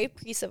it's a great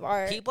piece of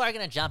art. People are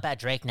going to jump at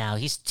Drake now.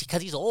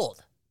 Because he's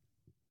old.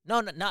 No,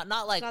 not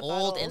like not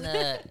old in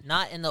the,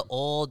 not in the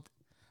old,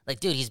 like,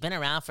 dude, he's been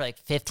around for like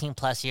 15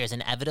 plus years.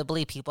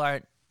 Inevitably, people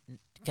are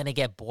going to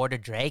get bored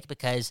of Drake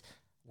because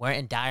we're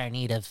in dire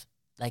need of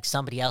like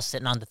somebody else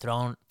sitting on the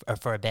throne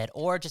for a bit,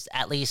 or just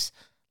at least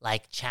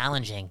like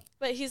challenging.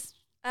 But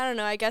I don't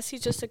know, I guess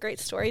he's just a great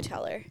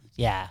storyteller.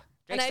 Yeah.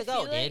 Drake's the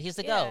GOAT, dude. He's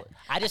the GOAT.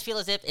 I just feel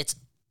as if it's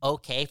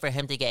okay for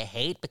him to get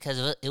hate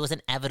because it was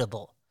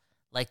inevitable.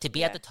 Like, to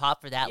be at the top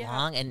for that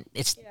long, and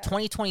it's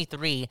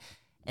 2023,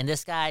 and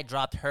this guy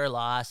dropped Her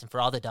Loss and For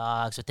All the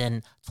Dogs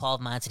within 12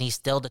 months, and he's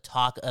still the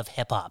talk of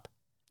hip-hop.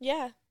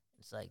 Yeah.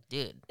 It's like,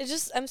 dude. It's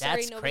just, I'm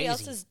sorry, nobody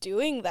else is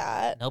doing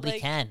that. Nobody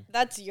can.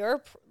 That's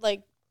your,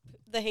 like,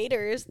 the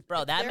haters.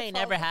 Bro, that may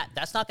never happen.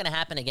 That's not going to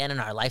happen again in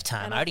our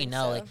lifetime. I already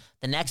know. So. Like,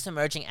 the next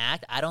emerging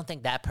act, I don't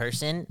think that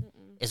person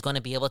is going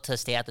to be able to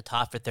stay at the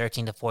top for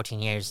 13 to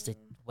 14 years.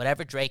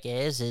 Whatever Drake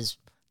is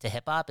to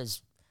hip hop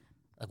is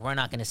like, we're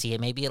not going to see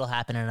it. Maybe it'll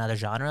happen in another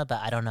genre,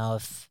 but I don't know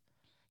if,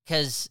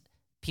 because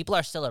people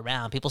are still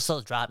around. People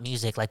still drop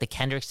music. Like the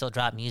Kendrick still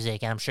drop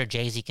music, and I'm sure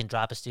Jay-Z can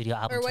drop a studio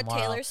album tomorrow. Or what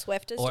Taylor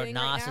Swift is doing right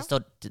now. Or Nas is still,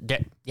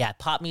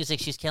 pop music.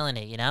 She's killing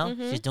it. You know,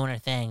 she's doing her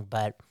thing.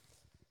 But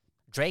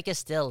Drake is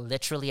still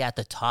literally at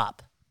the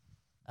top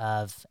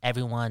of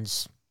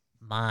everyone's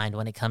mind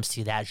when it comes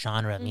to that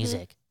genre of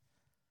music.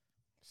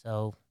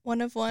 So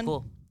one of one.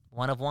 Cool.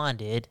 One of one,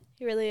 dude.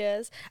 He really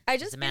is. I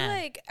just feel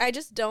like I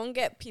just don't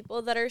get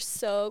people that are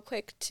so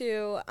quick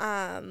to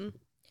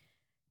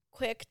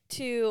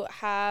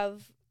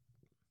have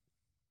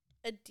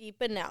a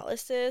deep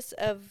analysis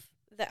of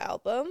the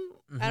album.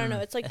 I don't know.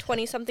 It's like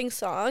 20 something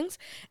songs,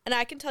 and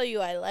I can tell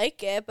you I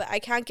like it, but I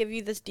can't give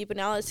you this deep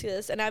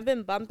analysis. And I've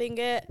been bumping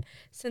it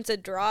since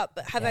it dropped,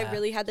 but have I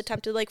really had the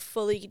time to like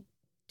fully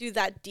do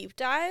that deep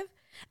dive?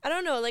 I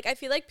don't know. Like, I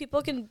feel like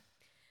people can.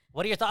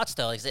 What are your thoughts,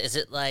 though? Is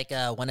it like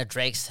one of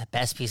Drake's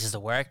best pieces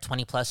of work,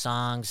 20-plus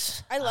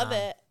songs? I love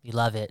it. You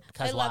love it.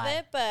 I love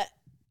it, but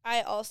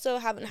I also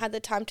haven't had the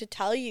time to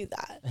tell you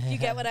that. You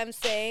get what I'm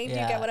saying? Do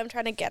you get what I'm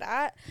trying to get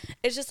at?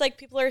 It's just like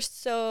people are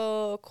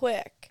so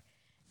quick.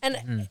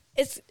 And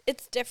it's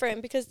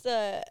different because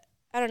the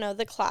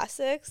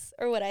classics,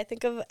 or what I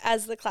think of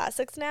as the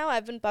classics now,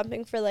 I've been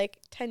bumping for like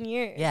 10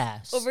 years. Yeah.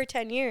 Over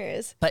 10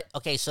 years. But,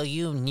 okay, so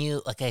you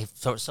knew, okay,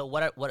 so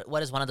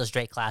what is one of those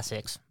Drake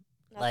classics?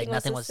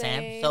 Nothing was the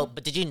same. So,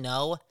 but did you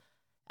know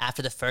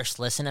after the first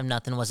listen of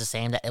Nothing Was the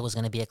Same that it was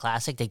going to be a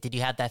classic? Did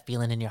you have that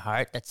feeling in your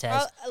heart that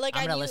says, I'm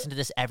going to listen to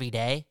this every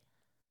day?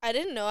 I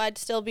didn't know I'd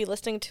still be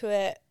listening to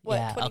it,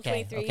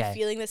 2023,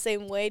 feeling the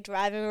same way,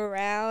 driving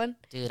around.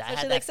 Dude,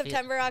 especially like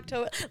September,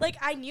 October. Like,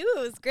 I knew it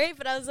was great,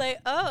 but I was like,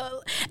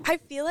 oh. I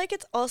feel like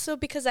it's also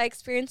because I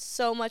experienced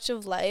so much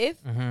of life.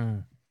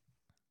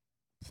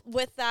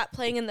 With that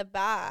playing in the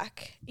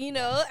back, you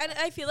know? And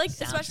I feel like,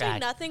 especially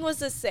Nothing Was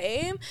the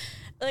Same.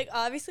 Like,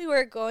 obviously,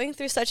 we're going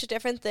through such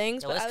different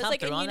things, but I was,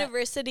 like, in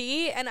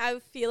university, and I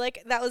feel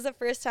like that was the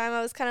first time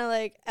I was kind of,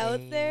 like,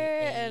 out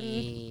there,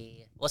 and...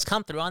 What's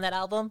come through on that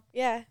album?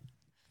 Yeah.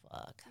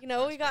 Fuck. You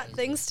know, we got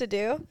things to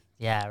do.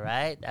 Yeah,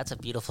 right? That's a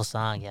beautiful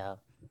song, yo.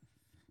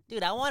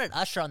 Dude, I wanted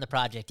Usher on the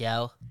project,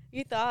 yo.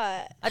 You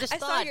thought. I thought,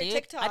 saw your dude.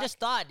 TikTok. I just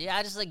thought,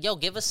 like, yo,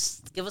 give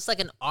us like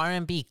an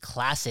R&B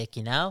classic,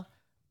 you know?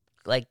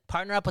 Like,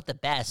 partner up with the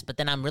best. But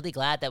then I'm really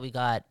glad that we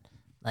got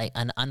like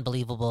an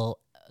unbelievable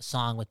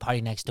song with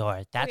Party Next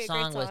Door. That Okay,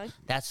 song great was song.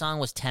 that song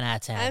was 10 out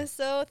of 10. I'm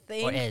so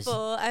Or is.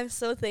 thankful. I'm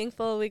so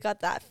thankful we got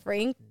that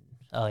Frank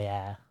Oh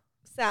yeah.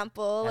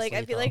 sample. That's Like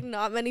I feel lethal. like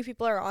not many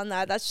people are on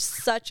that. That's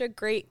such a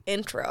great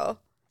intro.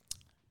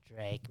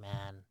 Drake,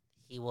 man.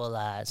 He will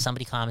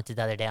somebody commented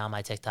the other day on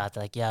my TikTok,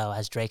 they're like, yo,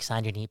 has Drake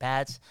signed your knee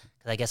pads?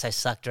 Because I guess I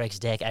suck Drake's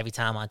dick every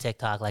time on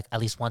TikTok, like at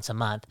least once a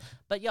month.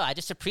 But yo, I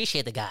just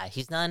appreciate the guy.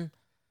 He's done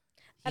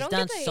don't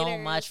get the so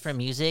haters. much for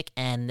music,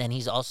 and then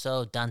he's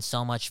also done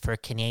so much for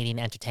Canadian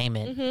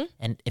entertainment. Mm-hmm.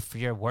 And if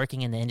you're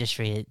working in the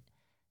industry, it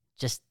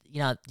just,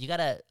 you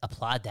gotta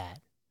applaud that.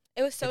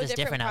 It was so 'Cause it's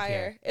different different out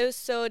prior. here. It was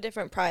so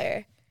different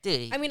prior.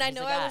 Dude, I mean, I he's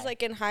the know I was guy.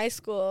 like in high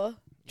school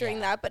during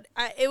Yeah. that, but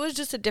it was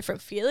just a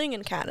different feeling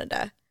in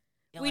Canada.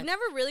 You know We what?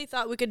 never really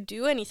thought we could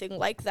do anything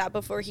like that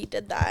before he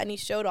did that, and he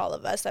showed all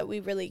of us that we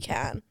really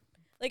can.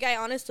 Like, I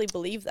honestly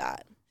believe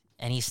that.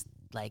 And he's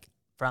like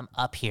from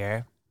up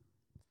here,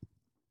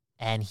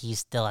 and he's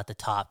still at the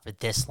top for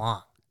this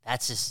long.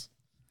 That's just,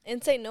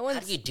 Insane. No how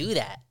one's. do you do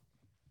that?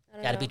 I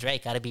don't Gotta know. be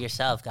Drake. Gotta be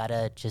yourself.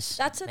 Gotta just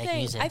That's the make thing.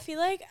 music. I feel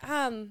like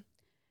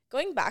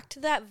going back to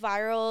that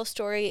viral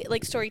story,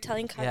 like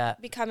storytelling Yeah.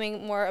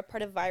 becoming more a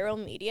part of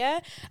viral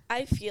media,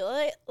 I feel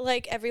it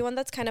like everyone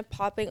that's kind of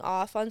popping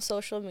off on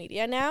social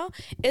media now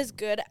is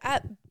good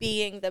at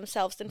being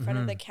themselves in front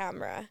of the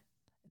camera.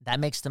 That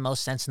makes the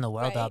most sense in the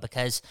world, though, Right.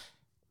 because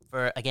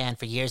for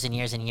years and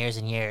years and years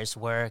and years,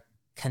 we're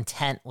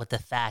content with the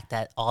fact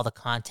that all the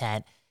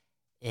content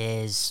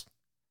is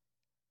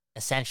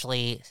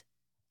essentially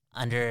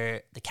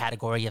under the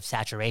category of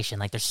saturation.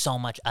 Like there's so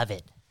much of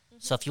it.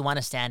 So if you want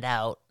to stand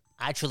out,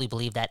 I truly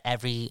believe that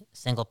every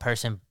single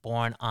person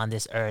born on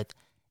this earth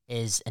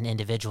is an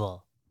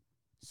individual.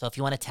 So if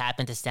you want to tap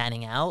into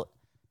standing out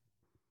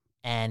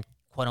and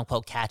quote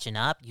unquote catching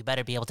up, you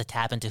better be able to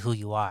tap into who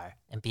you are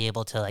and be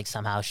able to like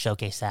somehow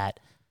showcase that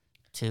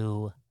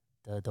to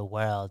the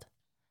world.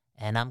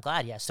 And I'm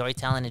glad, yeah,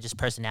 storytelling and just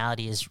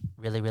personality is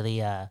really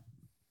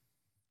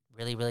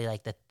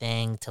like the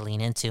thing to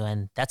lean into,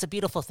 and that's a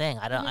beautiful thing.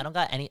 I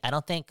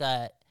don't think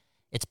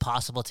it's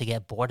possible to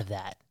get bored of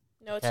that.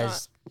 No, it's not.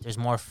 Because there's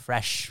more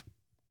fresh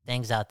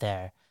things out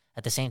there.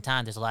 At the same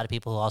time, there's a lot of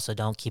people who also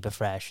don't keep it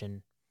fresh,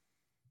 and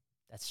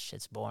that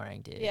shit's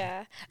boring, dude.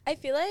 Yeah. I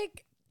feel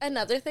like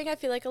another thing I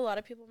feel like a lot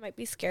of people might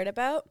be scared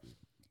about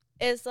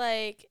is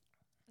like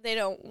they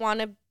don't want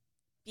to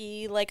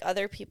be like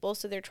other people,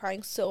 so they're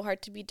trying so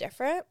hard to be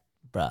different.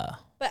 Bruh.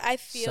 But I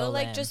feel So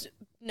like lame. just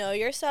know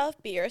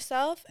yourself, be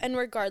yourself, and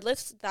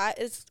regardless, that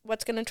is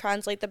what's going to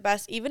translate the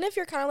best. Even if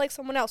you're kind of like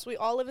someone else, we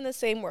all live in the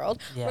same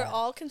world. Yeah. We're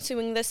all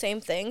consuming the same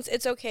things.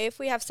 It's okay if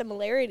we have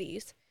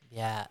similarities.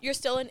 Yeah. You're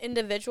still an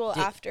individual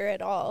Dude. after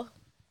it all.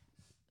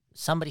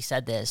 Somebody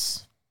said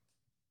this.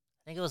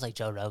 I think it was like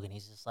Joe Rogan.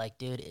 He's just like,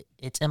 dude,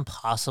 it's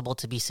impossible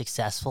to be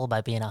successful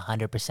by being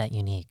 100%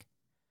 unique.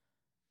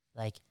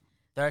 Like,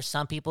 there are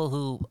some people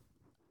who,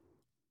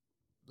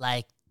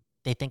 like,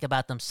 they think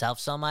about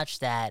themselves so much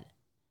that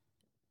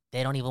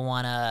they don't even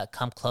want to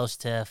come close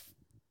to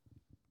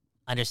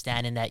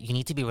understanding that you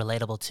need to be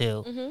relatable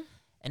too. Mm-hmm.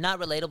 And not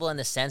relatable in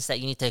the sense that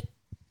you need to,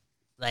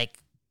 like,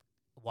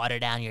 water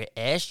down your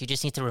ish. You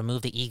just need to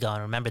remove the ego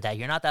and remember that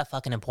you're not that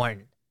fucking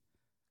important.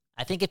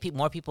 I think if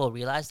more people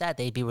realize that,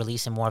 they'd be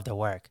releasing more of their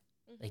work.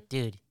 Mm-hmm. Like,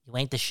 dude, you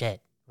ain't the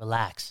shit.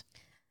 Relax.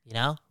 You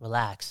know?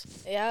 Relax.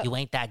 Yeah. You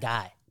ain't that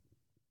guy.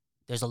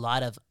 There's a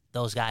lot of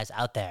those guys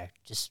out there.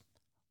 Just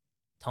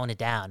tone it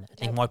down. I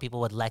think Yep. more people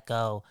would let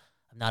go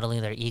of not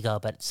only their ego,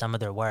 but some of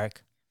their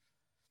work.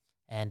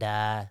 And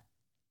I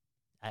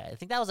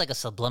think that was like a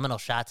subliminal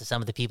shot to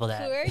some of the people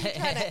that... Who are you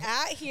trying to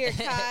at here,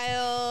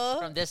 Kyle?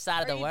 From this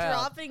side of Are the you world.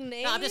 dropping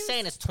names? No, I'm just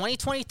saying it's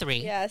 2023.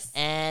 Yes.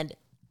 And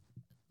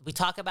we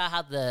talk about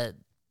how the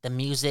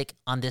music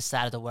on this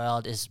side of the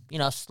world is,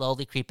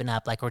 slowly creeping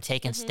up. Like we're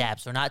taking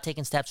steps. We're not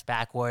taking steps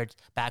backwards,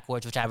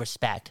 which I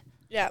respect.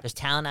 Yeah. There's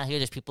talent out here.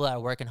 There's people that are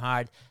working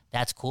hard.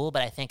 That's cool.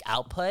 But I think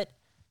output,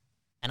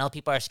 I know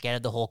people are scared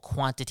of the whole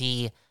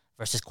quantity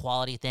versus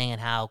quality thing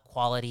and how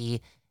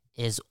quality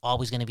is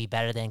always going to be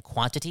better than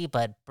quantity.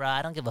 But, bro,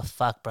 I don't give a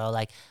fuck, bro.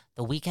 Like,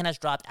 The Weeknd has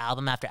dropped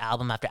album after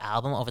album after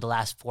album over the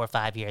last 4 or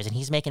 5 years, and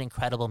he's making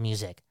incredible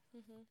music.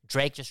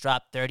 Drake just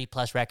dropped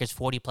 30-plus records,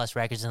 40-plus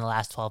records in the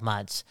last 12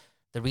 months.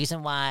 The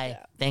reason why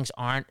things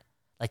aren't,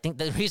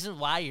 the reason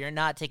why you're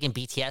not taking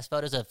BTS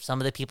photos of some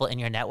of the people in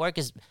your network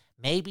is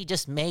maybe,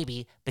 just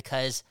maybe,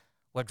 because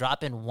we're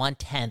dropping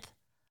 1/10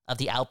 of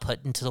the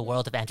output into the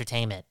world of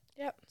entertainment.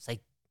 Yep. It's like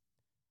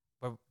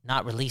we're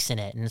not releasing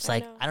it. And it's I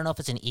like, know. I don't know if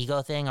it's an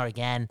ego thing or,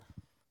 again,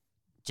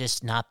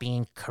 just not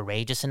being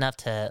courageous enough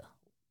to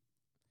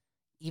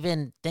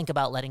even think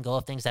about letting go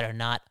of things that are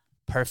not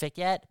perfect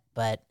yet.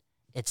 But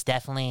it's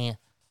definitely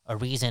a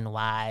reason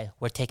why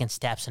we're taking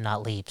steps and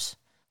not leaps.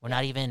 We're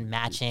not even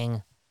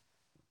matching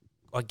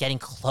or getting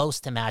close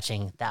to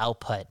matching the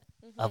output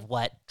of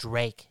what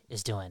Drake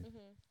is doing.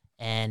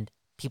 And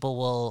people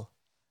will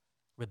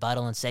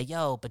rebuttal and say,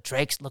 yo, but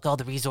Drake's, look all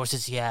the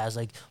resources he has.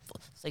 Like,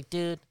 it's like,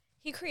 dude,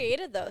 He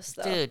created those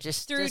though. Dude,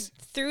 just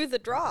through the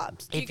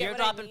drops. Do you if get you're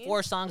what I dropping mean?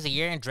 4 songs a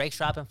year and Drake's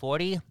dropping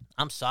 40,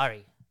 I'm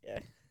sorry. Yeah.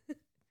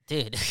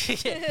 dude.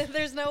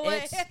 There's no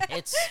way.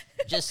 It's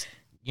just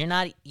you're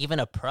not even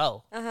a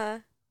pro.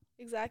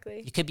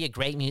 Exactly. You could be a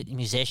great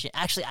musician.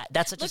 Actually,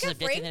 that's just a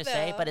big thing to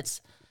say,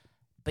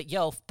 but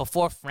yo,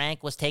 before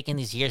Frank was taking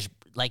these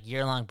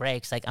year-long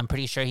breaks, like I'm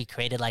pretty sure he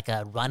created like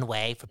a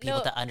runway for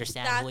people to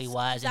understand who he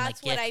was and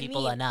like give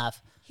people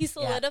enough. He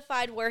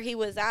solidified where he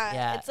was at.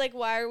 Yeah. It's like,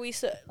 why are we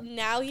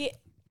now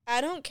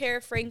I don't care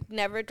if Frank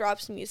never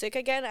drops music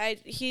again.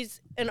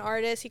 He's an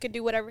artist. He could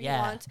do whatever he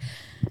wants.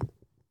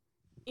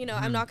 You know,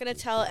 I'm not going to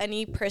tell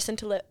any person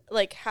to live,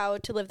 like, how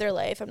to live their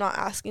life. I'm not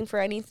asking for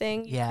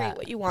anything. You create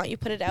what you want. You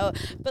put it out.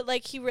 But,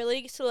 like, he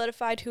really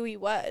solidified who he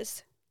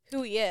was,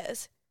 who he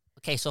is.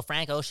 Okay, so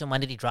Frank Ocean, when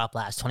did he drop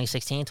last?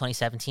 2016,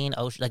 2017?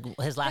 Ocean, like,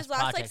 his last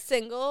project. Like,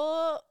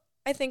 single,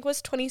 I think,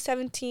 was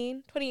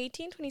 2017,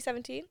 2018,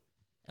 2017.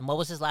 And what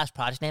was his last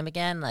project name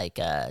again? Like,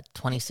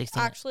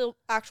 2016?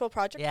 Actual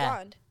project,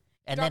 Blonde.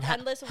 And dropped then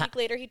Endless. A week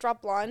later, he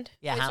dropped Blonde.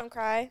 Yeah. Please Don't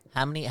Cry.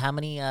 How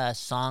many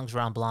songs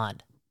were on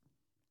Blonde?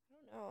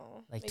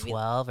 Like maybe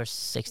 12 or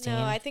 16?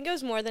 No, I think it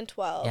was more than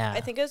 12. Yeah. I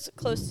think it was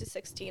close to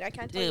 16. I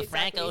can't tell you exactly.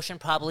 Frank Ocean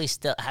probably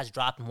still has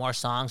dropped more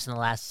songs in the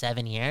last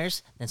 7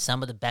 years than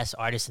some of the best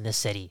artists in this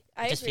city.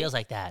 It just feels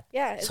like that.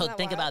 Yeah. So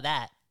think about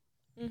that.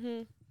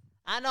 Mm-hmm.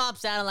 I know I'm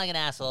sounding like an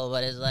asshole,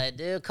 but it's like,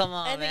 dude, come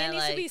on, man. I think it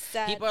needs to be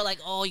said. People are like,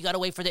 oh, you got to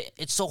wait for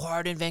it's so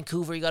hard in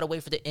Vancouver. You got to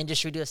wait for the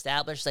industry to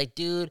establish. It's like,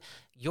 dude,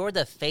 you're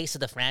the face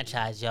of the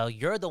franchise, yo.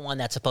 You're the one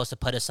that's supposed to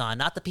put us on,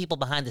 not the people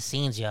behind the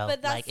scenes, yo.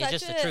 But that's it's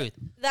just the truth.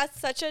 That's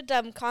such a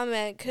dumb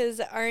comment because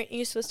aren't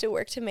you supposed to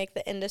work to make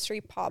the industry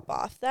pop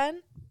off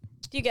then?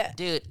 You get,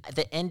 dude,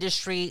 the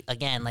industry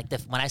again. Like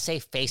when I say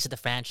face of the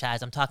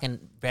franchise, I'm talking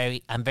very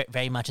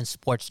much in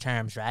sports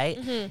terms, right?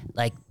 Mm-hmm.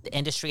 Like the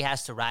industry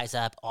has to rise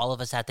up. All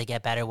of us have to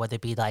get better, whether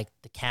it be like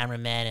the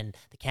cameramen and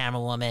the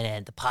camerawoman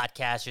and the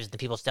podcasters, the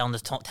people telling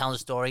the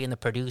story, and the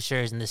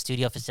producers and the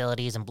studio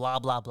facilities and blah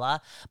blah blah.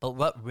 But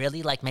what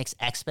really like makes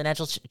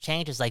exponential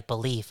change is like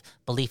belief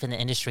in the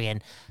industry,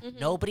 and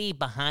nobody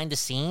behind the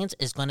scenes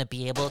is going to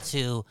be able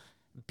to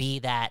be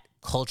that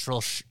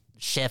cultural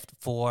shift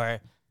for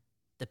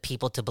the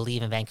people to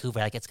believe in Vancouver.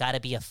 Like it's got to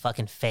be a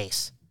fucking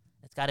face.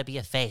 It's got to be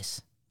a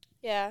face.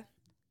 Yeah.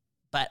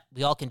 But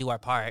we all can do our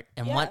part.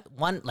 And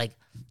one like,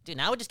 dude,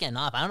 now we're just getting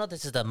off. I don't know if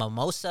this is the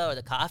mimosa or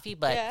the coffee,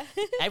 but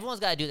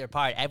everyone's got to do their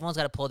part. Everyone's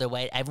got to pull their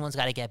weight. Everyone's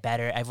got to get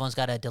better. Everyone's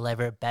got to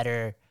deliver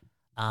better,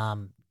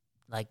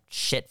 like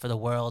shit for the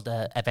world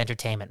of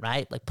entertainment,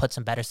 right? Like put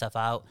some better stuff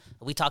out.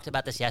 We talked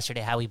about this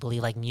yesterday, how we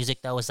believe like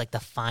music though is like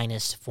the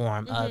finest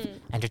form of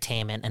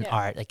entertainment and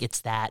art. Like it's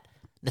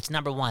that's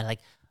number one. Like,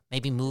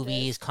 maybe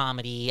movies,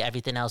 comedy,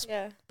 everything else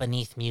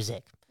beneath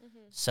music.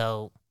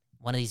 So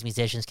one of these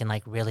musicians can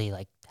like really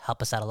like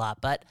help us out a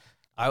lot. But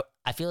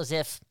I feel as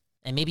if,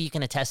 and maybe you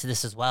can attest to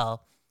this as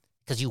well,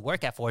 because you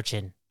work at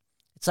Fortune.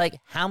 It's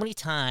like, how many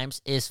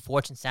times is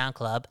Fortune Sound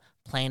Club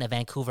playing a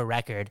Vancouver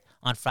record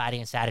on Friday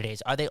and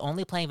Saturdays? Are they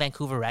only playing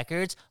Vancouver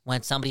records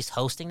when somebody's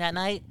hosting that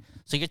night?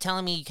 So you're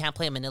telling me you can't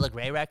play a Manila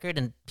Grey record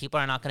and people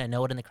are not going to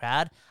know it in the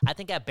crowd? I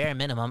think at bare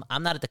minimum,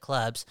 I'm not at the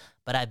clubs,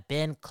 but I've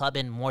been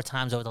clubbing more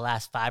times over the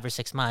last 5 or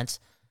 6 months.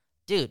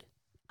 Dude,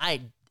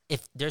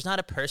 if there's not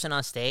a person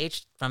on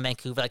stage from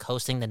Vancouver like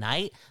hosting the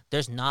night,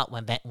 there's not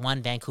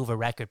one Vancouver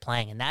record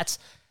playing. And that's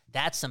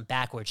some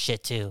backward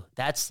shit too.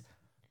 That's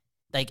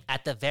like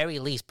at the very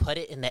least, put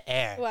it in the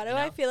air. Why do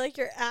I feel like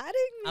you're adding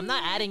me? I'm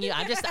not adding you.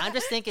 I'm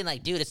just thinking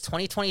like, dude, it's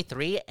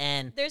 2023,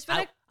 and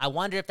I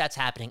wonder if that's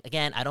happening.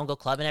 Again, I don't go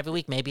clubbing every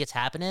week. Maybe it's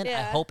happening.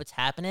 I hope it's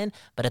happening.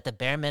 But at the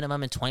bare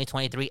minimum in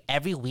 2023,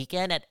 every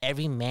weekend at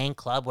every main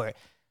club where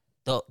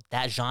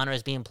that genre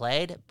is being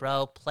played,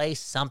 bro, play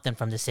something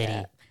from the city.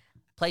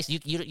 Yeah.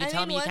 You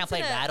telling me you can't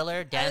play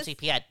Rattler, Dance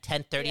EP at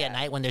 10:30 at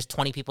night when there's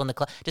 20 people in the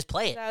club? Just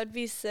play it. That would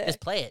be sick. Just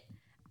play it.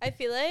 I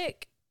feel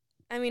like,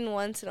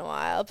 once in a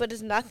while, but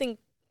it's nothing.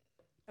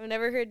 I've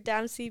never heard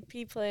Damn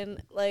CP playing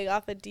like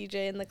off a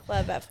DJ in the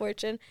club at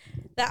Fortune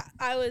that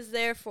I was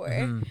there for,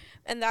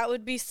 and that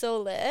would be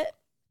so lit.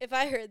 If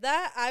I heard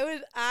that,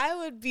 I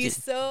would be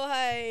so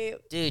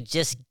hype. Dude,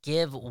 just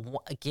give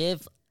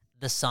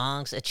the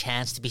songs a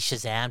chance to be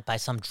Shazammed by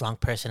some drunk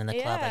person in the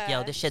club. Like,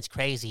 yo, this shit's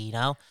crazy, you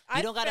know?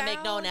 You don't got to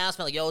make no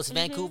announcement like, yo, it's a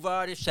Vancouver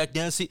artist, check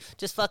Damn CP.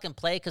 Just fucking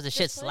play because the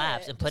shit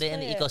slaps and put it in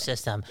the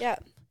ecosystem. Yeah.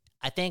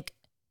 I think,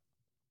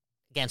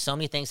 again, so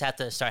many things have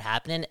to start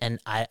happening. And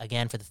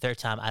again, for the third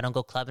time, I don't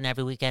go clubbing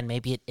every weekend.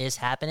 Maybe it is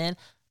happening,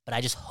 but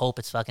I just hope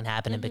it's fucking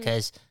happening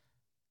because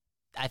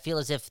I feel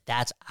as if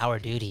that's our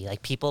duty.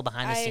 Like people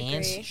behind the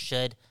scenes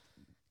should,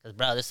 because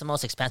bro, this is the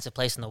most expensive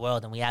place in the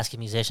world, and we ask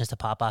musicians to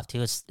pop off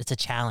too. It's a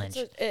challenge.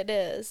 It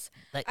is.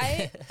 Like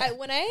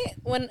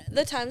when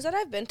the times that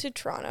I've been to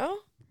Toronto,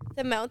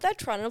 the amount that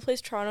Toronto plays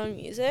Toronto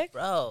music,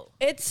 bro,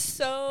 it's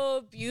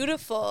so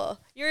beautiful.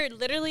 You're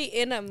literally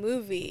in a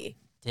movie.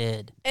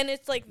 Dude. And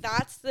it's like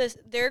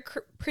they're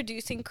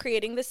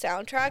creating the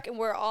soundtrack, and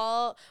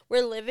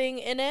we're living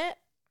in it.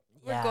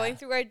 We're going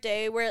through our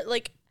day. We're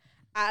like,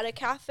 at a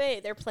cafe,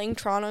 they're playing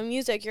Toronto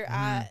music.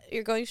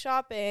 You're going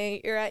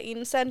shopping, you're at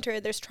Eaton Centre,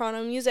 there's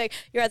Toronto music.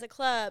 You're at the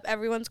club,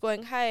 everyone's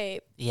going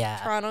hype. Yeah.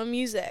 Toronto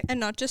music. And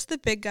not just the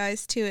big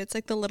guys too. It's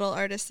like the little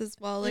artists as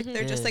well. Like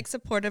they're just like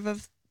supportive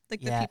of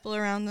like the people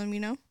around them, you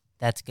know?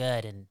 That's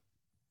good. And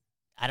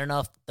I don't know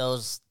if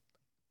those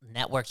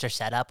networks are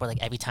set up where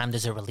like every time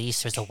there's a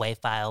release, there's a WAV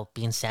file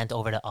being sent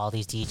over to all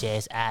these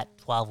DJs at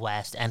 12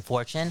 West and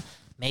Fortune.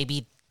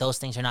 Maybe those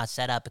things are not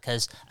set up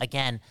because,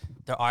 again,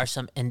 there are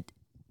some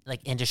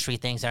industry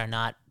things that are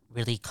not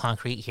really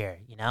concrete here,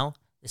 you know?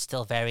 It's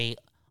still very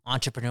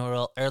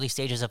entrepreneurial, early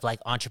stages of like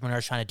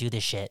entrepreneurs trying to do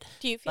this shit.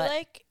 Do you feel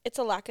like it's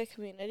a lack of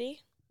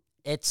community?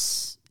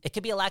 It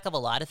could be a lack of a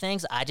lot of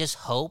things. I just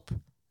hope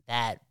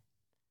that,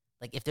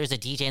 like, if there's a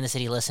DJ in the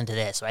city listen to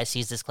this, right,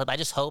 sees this clip, I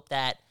just hope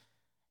that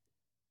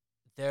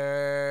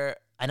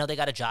I know they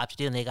got a job to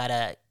do and they got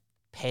to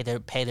pay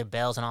their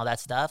bills and all that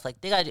stuff. Like,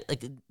 they got to,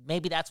 like,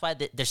 maybe that's why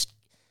there's,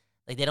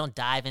 like, they don't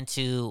dive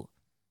into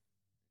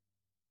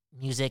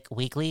music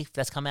weekly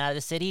that's coming out of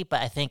the city,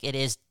 but I think it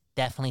is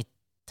definitely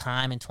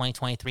time in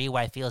 2023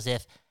 where I feel as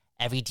if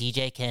every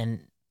DJ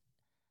can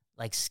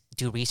like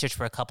do research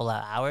for a couple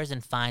of hours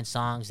and find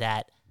songs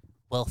that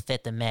will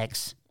fit the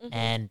mix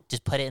and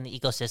just put it in the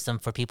ecosystem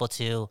for people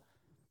to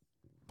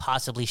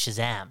possibly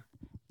Shazam.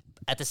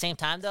 At the same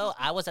time though,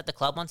 I was at the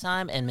club one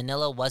time and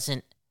Manila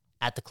wasn't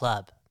at the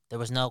club. There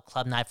was no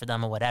club night for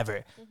them or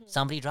whatever.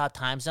 Somebody dropped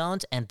Time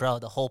Zones, and bro,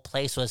 the whole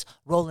place was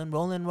rolling,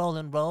 rolling,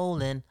 rolling,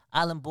 rolling.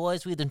 Island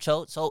Boys, we done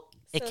choke. So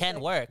it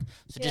can work.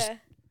 So just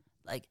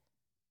like,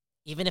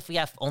 even if we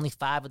have only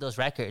 5 of those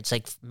records,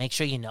 like make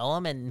sure you know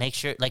them and make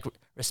sure, like,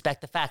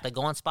 respect the fact. Like,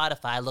 go on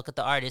Spotify, look at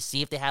the artists,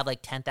 see if they have like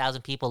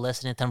 10,000 people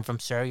listening to them from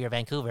Surrey or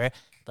Vancouver.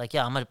 Like,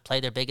 yeah, I'm gonna play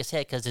their biggest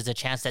hit because there's a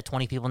chance that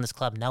 20 people in this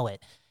club know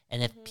it.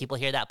 And if people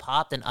hear that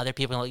pop, then other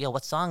people are like, yo,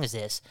 what song is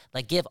this?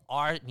 Like, give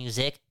our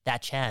music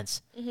that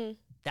chance.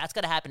 That's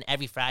got to happen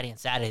every Friday and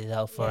Saturday,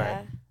 though, for...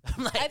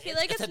 like, I feel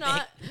like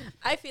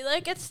I feel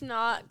like it's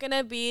not going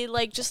to be,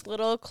 like, just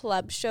little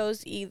club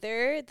shows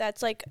either.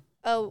 That's, like,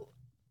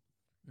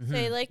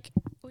 say, like,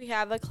 we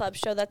have a club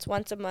show that's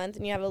once a month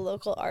and you have a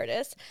local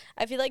artist.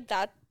 I feel like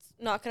that's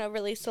not going to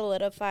really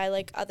solidify,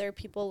 like, other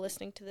people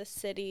listening to the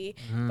city,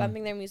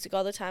 bumping their music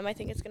all the time. I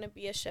think it's going to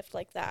be a shift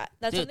like that.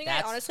 That's something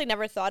I honestly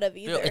never thought of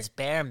either. Dude, it's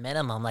bare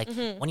minimum. Like,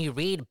 when you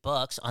read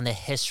books on the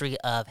history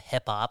of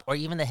hip-hop or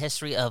even the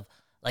history of,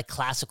 like,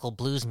 classical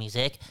blues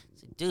music,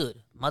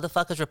 dude,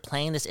 motherfuckers were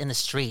playing this in the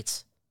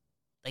streets.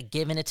 Like,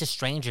 giving it to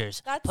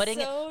strangers. That's putting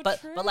so it,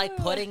 but true. like,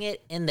 putting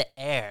it in the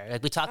air.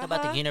 Like, we talk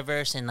about the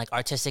universe and, like,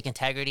 artistic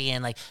integrity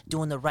and, like,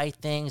 doing the right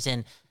things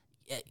and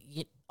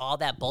all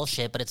that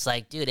bullshit, but it's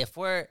like, dude, if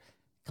we're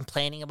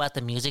complaining about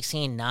the music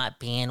scene not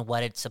being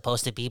what it's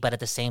supposed to be, but at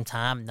the same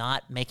time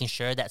not making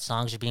sure that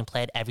songs are being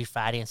played every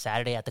Friday and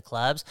Saturday at the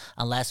clubs,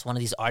 unless one of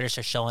these artists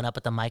are showing up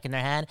with the mic in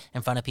their hand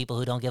in front of people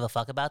who don't give a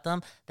fuck about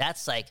them,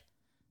 that's like,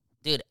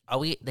 dude, are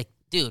we like,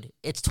 dude,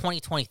 it's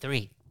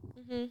 2023.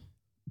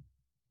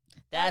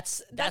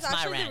 That's my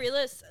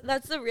rant.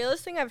 That's the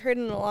realest thing I've heard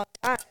in a long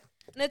time,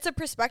 and it's a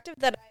perspective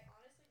that I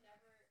honestly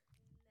never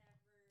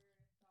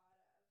thought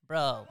of. Bro,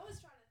 I was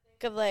trying to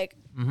think of like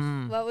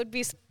what would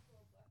be.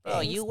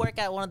 Bro, you work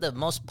at one of the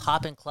most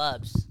poppin'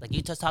 clubs. Like,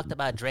 you just talked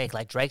about Drake.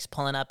 Like, Drake's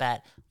pulling up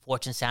at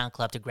Fortune Sound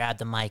Club to grab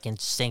the mic and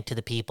sing to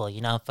the people, you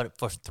know,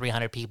 for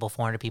 300 people,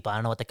 400 people. I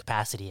don't know what the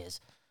capacity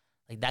is.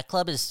 Like, that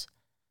club is,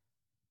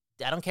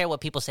 I don't care what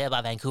people say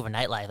about Vancouver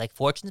nightlife. Like,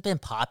 Fortune's been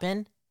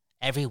popping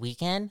every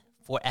weekend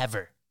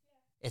forever.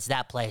 It's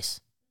that place.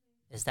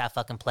 It's that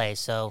fucking place.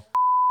 So,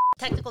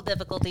 technical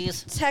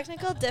difficulties,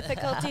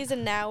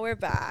 and now we're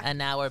back.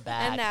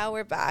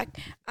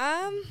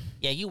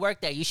 Yeah, you work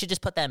there. You should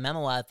just put that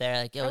memo out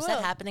there. Like, yo, is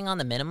that happening on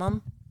the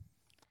minimum?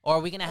 Or are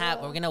we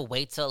we're gonna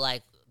wait till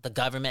like the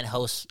government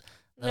hosts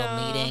little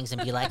meetings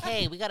and be like,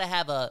 hey, we gotta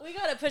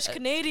push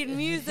Canadian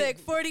music,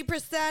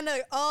 40%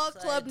 of all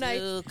club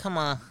nights. Dude, come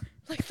on.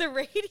 Like the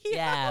radio.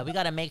 Yeah, we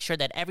gotta make sure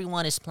that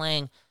everyone is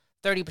playing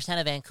 30%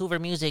 of Vancouver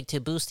music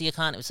to boost the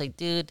economy. It's like,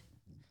 dude,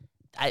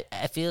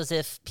 I feel as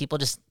if people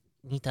just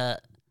need to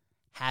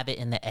have it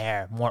in the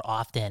air more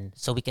often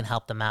so we can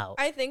help them out.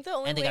 I think the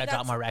only and they gotta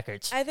drop more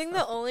records. I think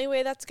the only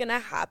way that's gonna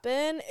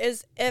happen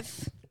is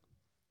if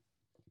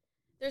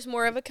there's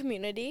more of a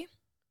community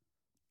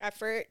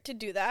effort to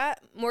do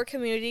that, more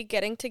community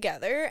getting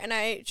together, and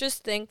I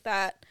just think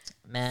that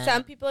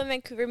some people in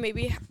Vancouver,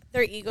 maybe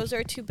their egos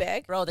are too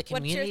big. Bro, the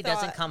community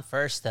doesn't come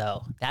first,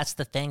 though. That's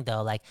the thing,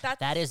 though. Like,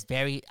 that is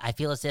very, I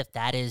feel as if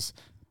that is,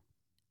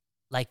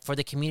 like, for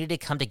the community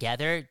to come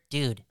together,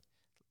 dude,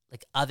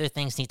 like, other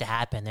things need to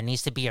happen. There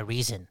needs to be a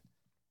reason.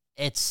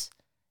 It's,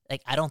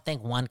 like, I don't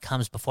think one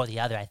comes before the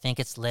other. I think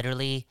it's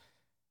literally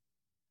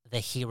the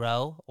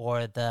hero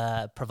or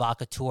the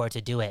provocateur to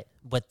do it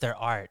with their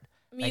art.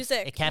 Music.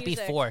 Like, it can't be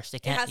forced.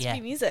 It has to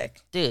be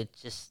music. Dude,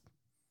 just,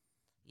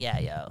 yeah,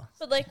 yo.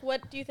 But, like,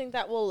 what do you think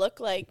that will look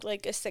like?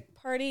 Like a sick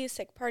party?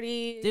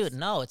 Dude,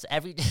 no, it's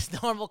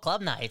normal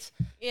club nights.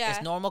 Yeah.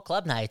 It's normal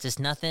club nights. It's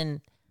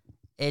nothing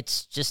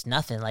it's just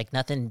nothing, like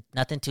nothing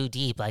too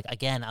deep. Like,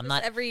 again, I'm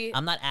not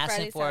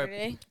asking for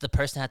the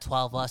person at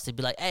 12 Us to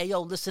be like, hey,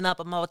 yo, listen up,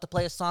 I'm about to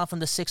play a song from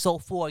the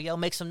 604, yo,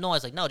 make some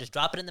noise. Like, no, just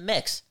drop it in the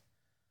mix.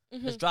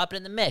 Just drop it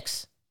in the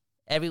mix.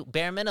 Every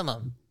bare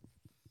minimum.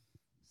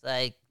 It's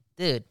like,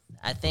 dude,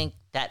 I think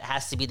that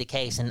has to be the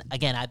case. And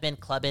again, I've been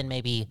clubbing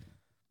maybe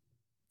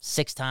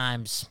 6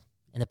 times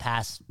in the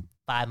past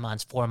 5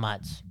 months, 4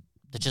 months,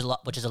 which is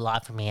a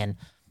lot for me. And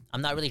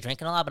I'm not really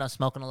drinking a lot, but I'm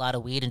smoking a lot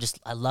of weed, and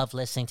I love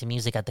listening to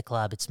music at the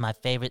club. It's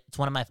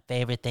one of my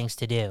favorite things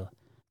to do.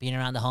 Being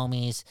around the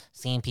homies,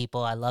 seeing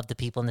people. I love the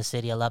people in the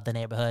city. I love the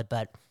neighborhood,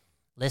 but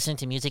listening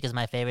to music is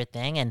my favorite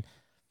thing, and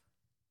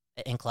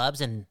in clubs.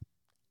 And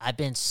I've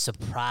been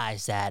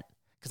surprised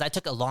because I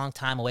took a long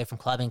time away from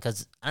clubbing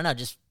because, I don't know,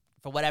 just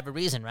for whatever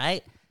reason,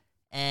 right?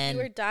 And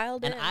you were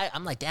dialed in. And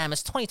I'm like, damn,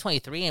 it's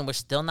 2023, and we're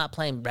still not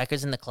playing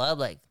records in the club.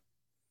 Like,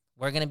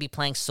 we're gonna be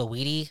playing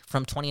Saweetie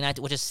from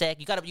 2019, which is sick.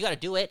 You gotta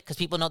do it because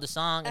people know the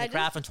song and the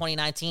crowd from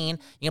 2019.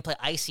 You're gonna play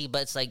Icy,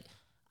 but it's like,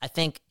 I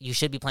think you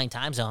should be playing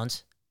Time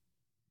Zones.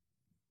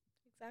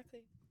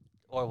 Exactly.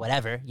 Or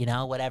whatever,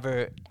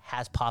 whatever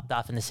has popped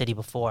off in the city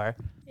before.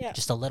 Yeah.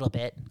 Just a little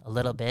bit.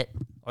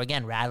 Or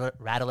again,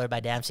 Rattler by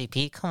Damn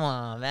CP. Come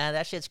on, man,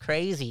 that shit's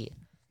crazy.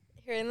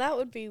 Hearing that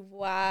would be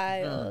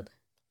wild.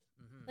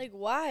 Like,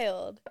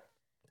 wild.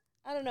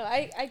 I don't know.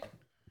 I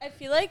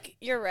feel like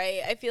you're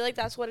right. I feel like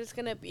that's what it's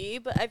going to be.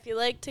 But I feel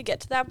like to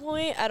get to that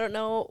point, I don't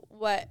know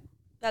what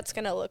that's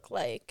going to look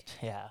like.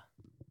 Yeah.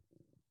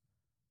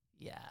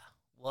 Yeah.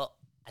 Well,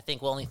 I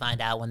think we'll only find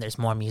out when there's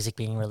more music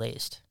being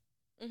released.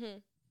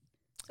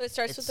 So it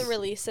starts with the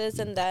releases,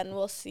 and then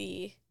we'll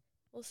see.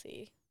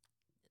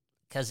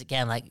 Because,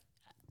 again,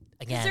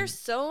 there's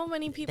so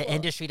many people. The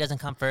industry doesn't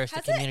come first.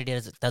 The community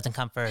doesn't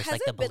come first. Has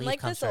the it been belief like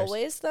comes this first.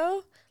 always,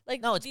 though?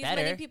 Like, no, it's these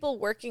better. Many people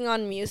working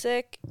on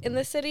music in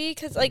the city?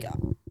 Because, like,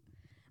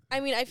 I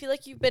mean, I feel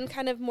like you've been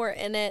kind of more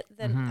in it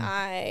than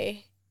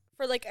I,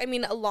 for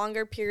a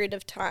longer period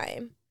of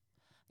time.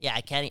 Yeah,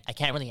 I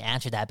can't really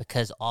answer that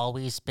because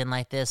always been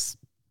like this.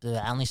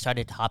 I only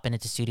started hopping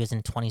into studios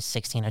in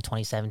 2016 or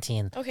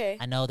 2017. Okay.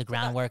 I know the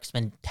groundwork's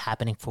been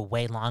happening for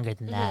way longer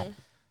than that.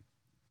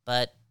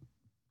 But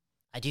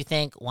I do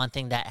think one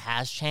thing that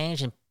has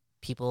changed, and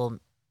people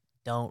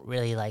don't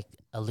really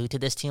allude to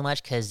this too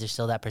much because there's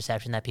still that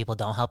perception that people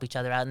don't help each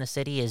other out in the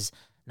city, is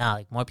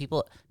more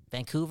people.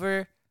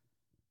 Vancouver,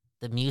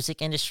 the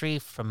music industry,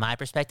 from my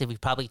perspective, we've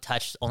probably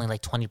touched only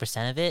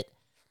 20% of it.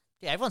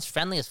 Dude, everyone's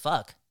friendly as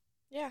fuck.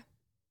 Yeah.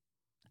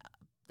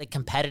 The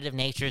competitive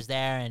nature is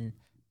there, and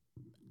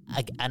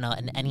I know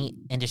in any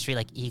industry,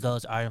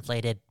 egos are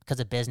inflated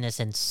because of business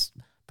and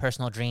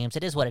personal dreams.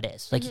 It is what it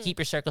is. You keep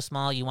your circle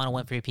small. You want to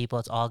win for your people.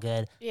 It's all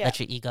good. Yeah. Let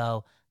your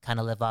ego kind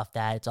of live off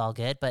that. It's all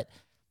good. But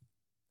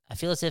I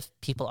feel as if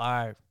people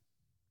are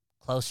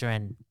closer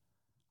and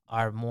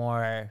are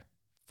more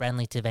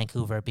friendly to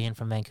Vancouver, being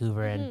from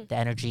Vancouver, and the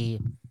energy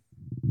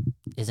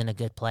is in a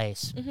good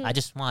place. I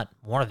just want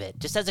more of it.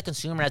 Just as a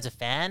consumer, as a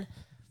fan,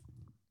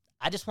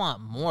 I just want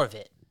more of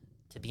it,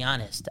 to be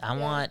honest. I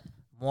want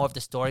more of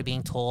the story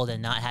being told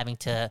and not having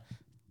to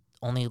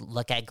only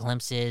look at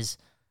glimpses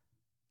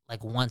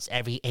once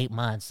every 8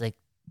 months.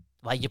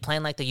 While you're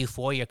playing the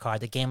Euphoria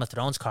card, the Game of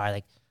Thrones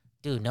card,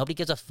 dude, nobody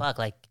gives a fuck.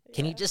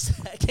 Can you just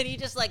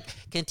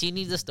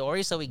continue the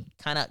story so we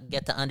kind of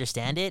get to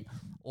understand it?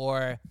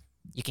 Or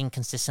you can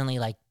consistently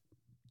I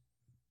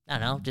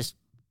don't know, just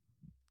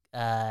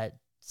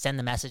send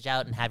the message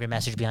out and have your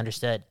message be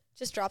understood.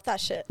 Just drop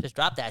that shit. Just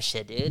drop that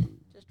shit, dude.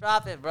 Just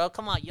drop it, bro.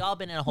 Come on. Y'all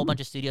been in a whole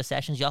bunch of studio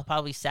sessions. Y'all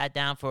probably sat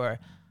down for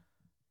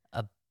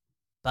a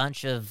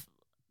bunch of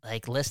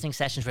listening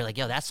sessions where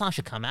yo, that song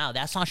should come out.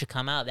 That song should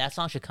come out. That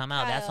song should come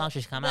out. That song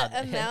should come out.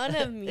 The amount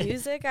of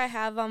music I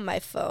have on my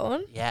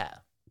phone. Yeah.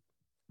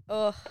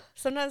 Oh,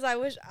 sometimes I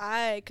wish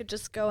I could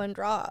just go and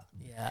drop.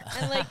 Yeah.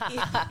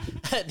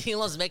 And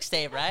Nila's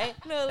mixtape, right?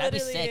 No, that'd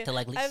literally. be sick to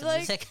leak some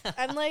music.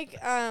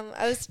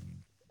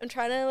 I'm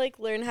trying to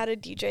learn how to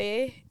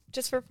DJ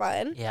just for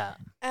fun. Yeah.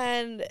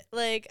 And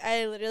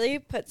I literally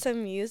put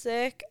some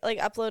music,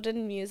 uploaded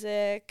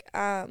music,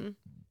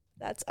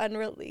 that's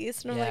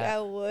unreleased, and I'm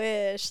I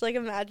wish,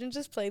 imagine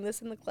just playing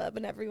this in the club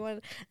and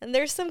everyone, and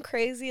there's some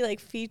crazy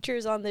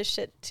features on this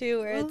shit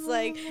too, where it's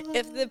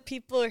if the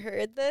people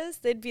heard this,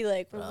 they'd be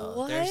Bro,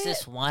 what? There's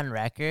this one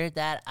record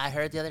that I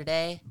heard the other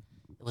day.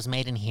 It was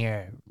made in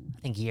here,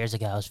 I think years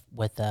ago. It was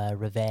with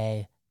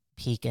Reve,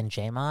 Peak, and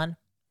Jamon.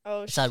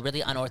 Oh, it's a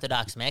really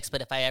unorthodox mix,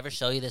 but if I ever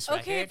show you this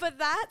record... Okay, but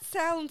that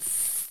sounds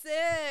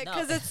sick,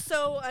 because it's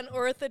so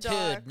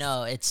unorthodox. Dude,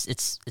 no, it's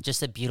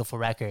just a beautiful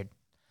record.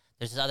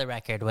 There's this other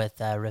record with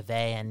Reve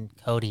and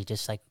Cody,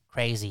 just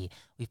crazy.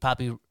 We've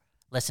probably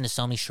listened to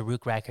so many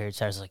Sharuk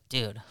records. I was like,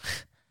 dude,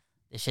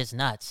 this shit's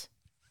nuts.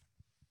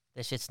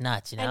 This shit's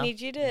nuts, I need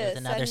you to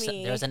send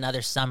me. There was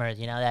another summer,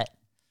 that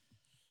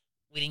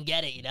we didn't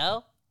get it,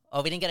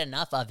 or we didn't get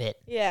enough of it.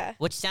 Yeah.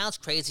 Which sounds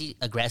crazy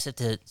aggressive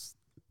to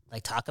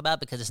talk about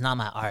because it's not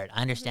my art.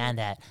 I understand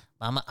that.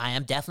 But I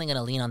am definitely going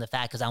to lean on the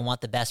fact because I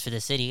want the best for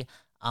the city.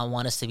 I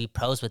want us to be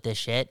pros with this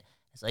shit.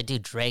 It's like,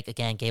 dude, Drake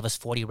again gave us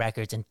 40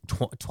 records in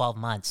 12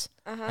 months,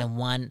 and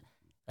one,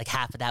 like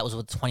half of that was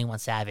with 21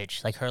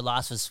 Savage. Like her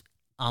loss was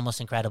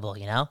almost incredible,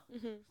 you know?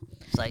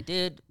 It's like,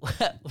 dude,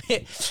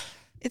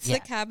 it's the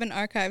Cabin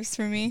Archives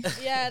for me.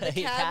 Yeah, the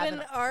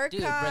Cabin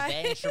Archives. Dude,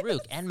 Rebay and Sharuk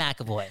and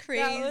McAvoy.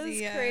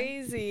 Crazy. That was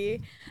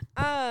crazy.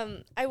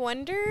 I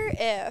wonder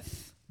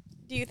if,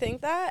 do you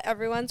think that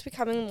everyone's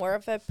becoming more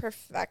of a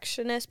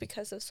perfectionist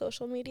because of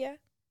social media?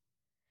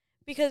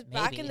 Because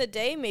back in the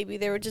day, maybe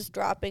they were just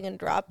dropping and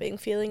dropping,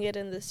 feeling it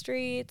in the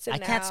streets. And I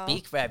can't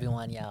speak for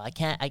everyone, yo. I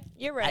can't.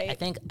 You're right. I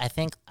think.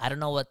 I don't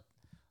know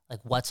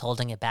what's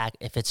holding it back.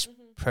 If it's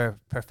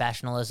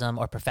professionalism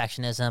or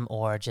perfectionism,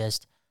 or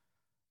just,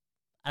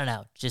 I don't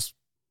know, just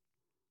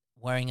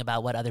worrying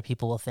about what other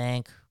people will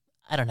think.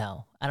 I don't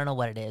know. I don't know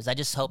what it is. I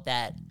just hope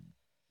that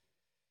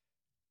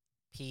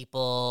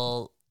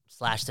people /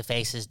 the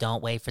faces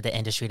don't wait for the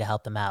industry to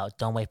help them out.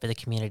 Don't wait for the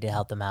community to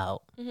help them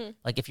out.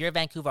 Like if you're a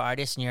Vancouver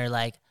artist and you're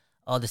like,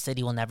 oh, the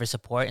city will never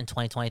support in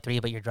 2023,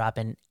 but you're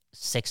dropping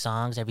 6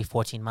 songs every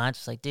 14 months.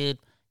 It's like, dude,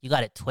 you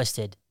got it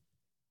twisted.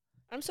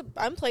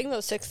 I'm playing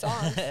those 6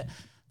 songs.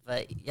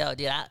 But yo,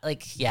 dude,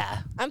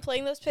 I'm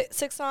playing those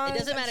 6 songs. It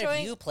doesn't matter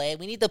if you play it.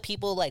 We need the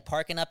people like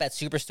parking up at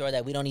Superstore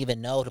that we don't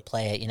even know to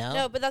play it, you know?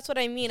 No, but that's what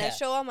I mean. I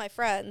show all my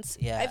friends.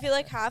 Yeah. I feel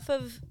like half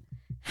of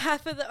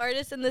the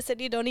artists in the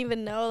city don't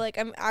even know, like,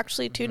 I'm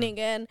actually tuning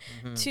in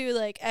to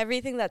like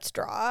everything that's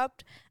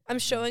dropped. I'm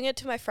showing it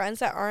to my friends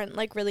that aren't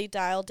like really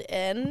dialed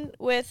in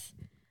with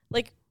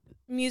like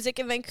music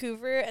in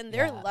Vancouver, and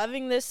they're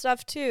loving this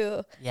stuff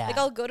too. Yeah. Like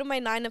I'll go to my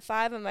 9 to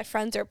 5 and my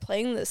friends are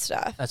playing this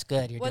stuff. That's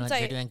good. You're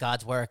doing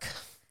God's work.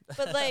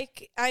 But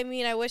like, I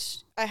mean, I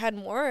wish I had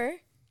more.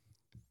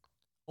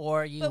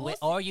 Or you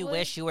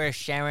wish you were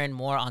sharing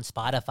more on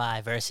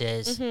Spotify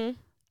versus in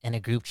a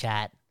group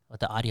chat with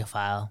the audio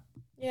file.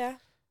 Yeah.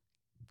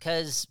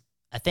 Because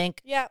I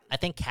think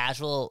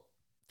casual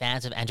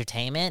fans of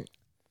entertainment,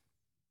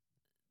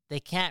 they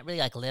can't really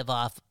like live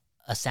off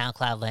a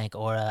SoundCloud link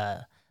or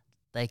a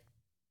like,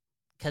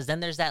 because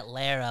then there's that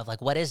layer of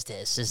like, what is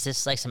this? Is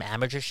this like some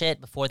amateur shit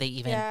before they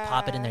even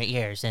pop it in their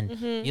ears? And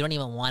you don't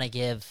even want to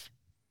give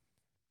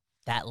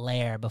that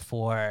layer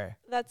before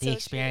the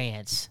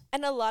experience. True.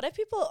 And a lot of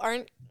people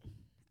aren't.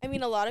 I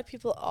mean, a lot of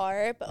people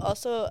are, but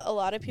also a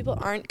lot of people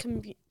aren't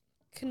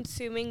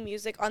consuming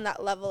music on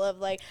that level of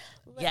like,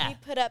 let me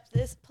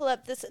pull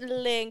up this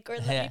link, or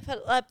let me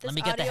pull up this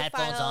audio get the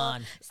headphones file,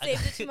 on,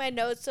 save it to my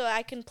notes so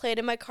I can play it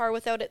in my car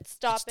without it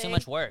stopping. It's too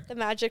much work. The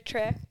magic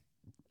trick.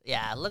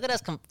 Yeah, look at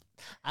us.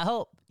 I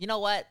hope, you know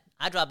what?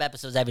 I drop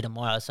episodes every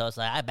tomorrow, so it's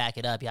like I back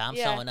it up. Yeah, I'm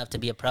showing up to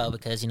be a pro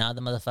because, you know,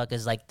 the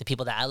motherfuckers, like the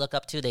people that I look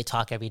up to, they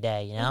talk every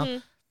day, you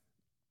know?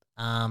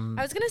 I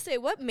was going to say,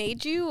 what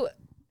made you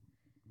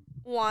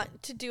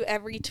want to do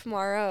every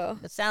tomorrow?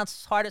 It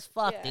sounds hard as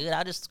fuck, dude.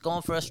 I just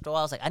going for a stroll.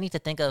 I was like, I need to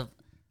think of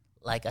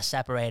like a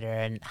separator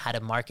and how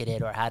to market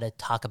it or how to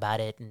talk about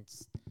it and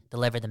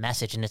deliver the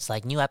message. And it's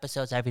like new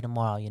episodes every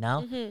tomorrow, you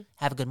know?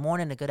 Have a good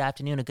morning, a good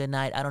afternoon, a good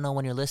night. I don't know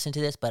when you're listening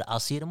to this, but I'll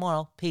see you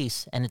tomorrow.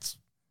 Peace. And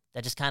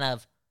that just kind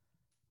of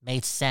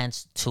made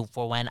sense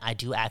for when I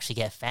do actually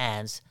get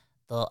fans,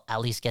 they'll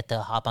at least get to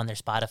hop on their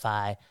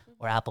Spotify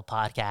or Apple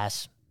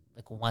Podcasts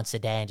like once a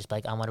day and just be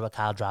like, I wonder what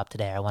Kyle dropped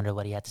today. Or I wonder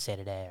what he had to say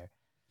today.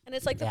 And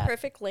it's like the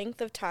perfect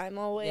length of time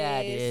always.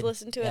 Yeah, dude.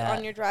 Listen to it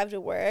on your drive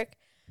to work.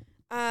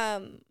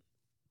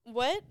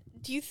 What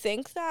do you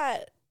think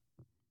that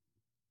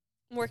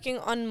working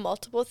on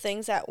multiple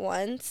things at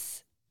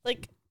once,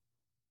 like,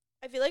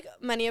 I feel like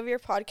many of your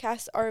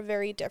podcasts are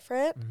very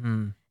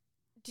different.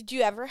 Did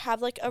you ever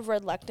have like a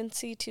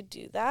reluctancy to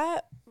do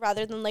that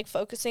rather than like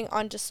focusing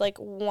on just like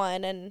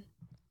one and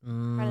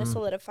trying to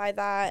solidify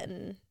that?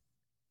 And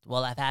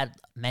well, I've had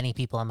many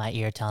people in my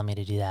ear telling me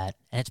to do that,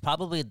 and it's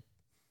probably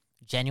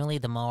genuinely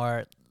the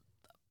more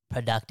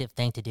productive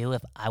thing to do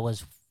if I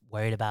was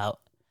worried about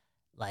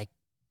like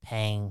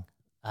paying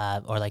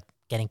or like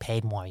getting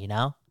paid more, you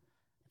know?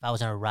 If I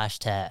was in a rush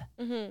to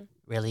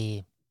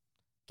really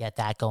get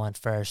that going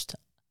first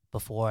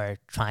before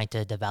trying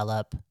to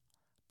develop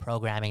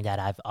programming that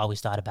I've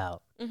always thought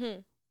about.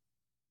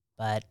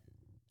 But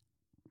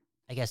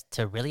I guess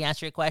to really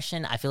answer your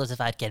question, I feel as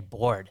if I'd get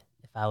bored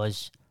if I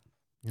was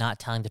not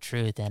telling the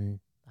truth. And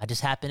I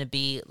just happen to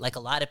be like a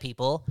lot of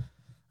people.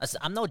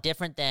 I'm no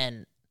different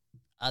than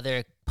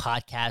other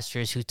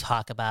podcasters who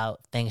talk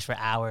about things for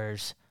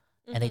hours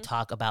and they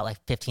talk about like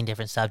 15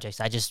 different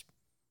subjects. I just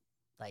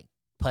like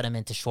put them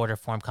into shorter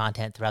form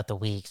content throughout the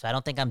week. So I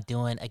don't think I'm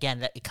doing,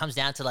 again, it comes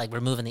down to like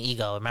removing the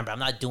ego. Remember, I'm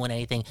not doing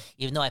anything,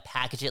 even though I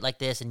package it like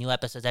this and new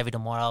episodes every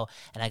tomorrow.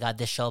 And I got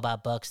this show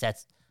about books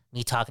that's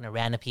me talking to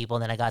random people.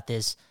 And then I got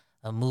this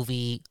a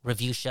movie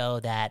review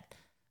show that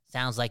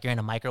sounds like you're in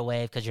a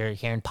microwave because you're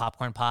hearing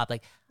popcorn pop.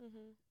 Like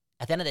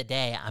at the end of the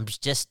day, I'm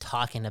just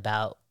talking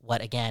about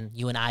what, again,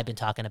 you and I have been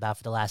talking about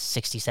for the last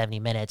 60, 70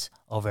 minutes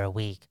over a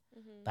week.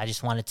 But I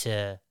just wanted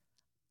to,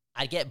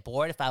 I'd get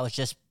bored if I was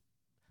just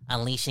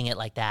unleashing it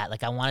like that.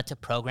 Like I wanted to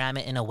program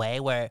it in a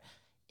way where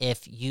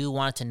if you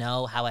wanted to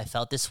know how I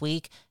felt this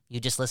week, you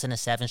just listen to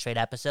 7 straight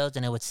episodes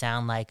and it would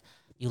sound like,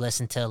 you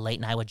listen to Late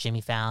Night with Jimmy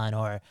Fallon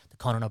or the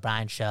Conan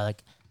O'Brien show.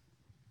 Like,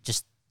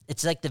 just,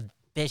 it's like the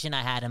vision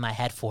I had in my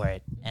head for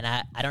it. And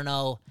I don't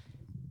know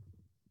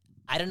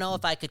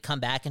if I could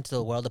come back into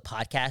the world of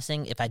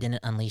podcasting if I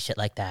didn't unleash it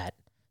like that.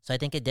 So I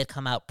think it did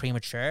come out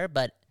premature,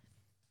 but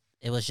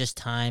it was just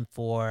time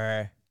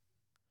for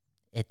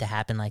it to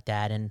happen like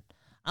that. And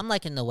I'm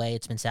liking the way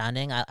it's been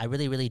sounding. I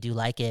really, really do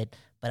like it,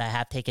 but I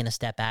have taken a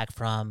step back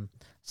from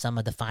some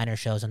of the finer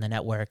shows on the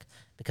network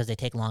because they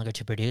take longer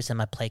to produce and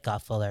my plate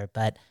got fuller.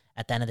 But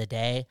at the end of the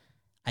day,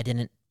 I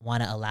didn't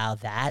want to allow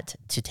that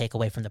to take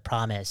away from the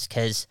promise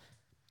because,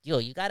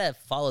 you got to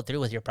follow through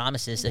with your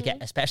promises, like,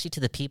 especially to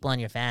the people and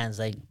your fans.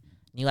 Like,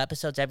 new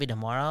episodes every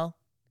tomorrow.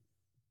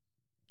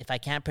 If I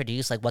can't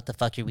produce, like, What the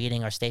Fuck You're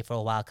Reading or Stay for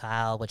a While,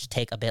 Kyle, which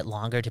take a bit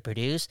longer to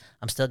produce,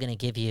 I'm still going to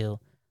give you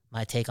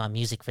my take on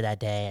music for that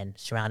day and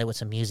surround it with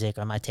some music,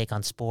 or my take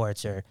on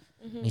sports, or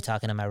me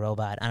talking to my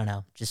robot. I don't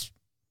know. Just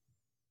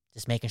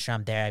making sure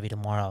I'm there every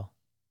tomorrow.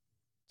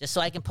 Just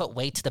so I can put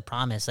weight to the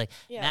promise. Like,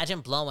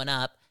 imagine blowing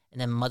up and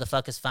then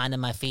motherfuckers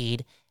finding my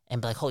feed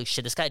and be like, holy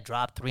shit, this guy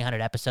dropped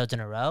 300 episodes in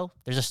a row.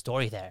 There's a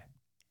story there.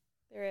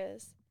 There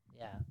is.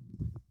 Yeah.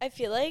 I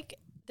feel like,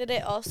 did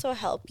it also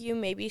help you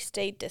maybe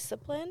stay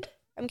disciplined?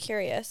 I'm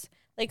curious.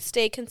 Like,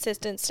 stay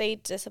consistent, stay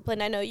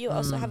disciplined. I know you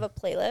also have a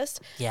playlist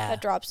that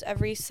drops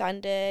every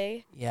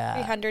Sunday. Yeah.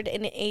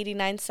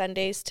 389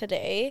 Sundays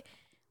today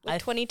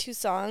with 22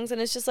 songs. And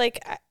it's just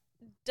like,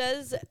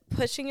 does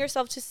pushing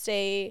yourself to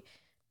stay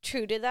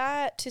true to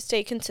that, to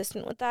stay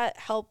consistent with that,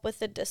 help with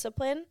the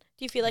discipline?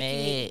 Do you feel like you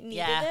needed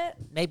it?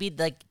 Maybe,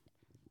 like,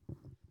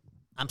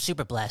 I'm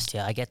super blessed,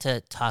 I get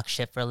to talk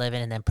shit for a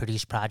living and then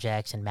produce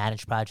projects and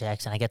manage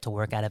projects, and I get to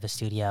work out of a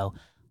studio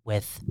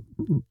with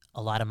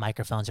a lot of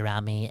microphones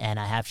around me, and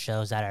I have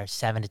shows that are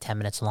 7 to 10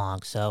 minutes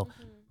long. So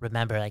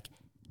remember, like,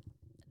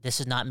 this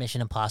is not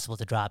Mission Impossible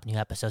to drop new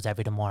episodes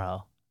every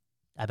tomorrow.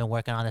 I've been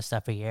working on this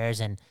stuff for years,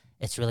 and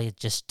it's really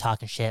just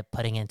talking shit,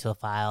 putting it into a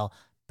file,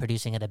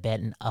 producing it a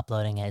bit, and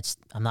uploading it.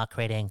 I'm not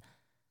creating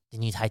the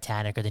new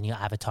Titanic or the new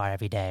Avatar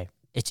every day.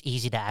 It's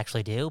easy to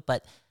actually do,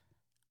 but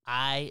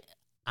I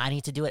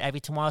need to do it every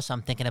tomorrow, so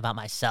I'm thinking about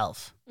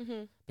myself.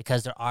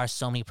 Because there are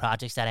so many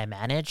projects that I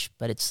manage,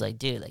 but it's like,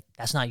 dude, like,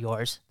 that's not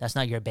yours. That's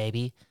not your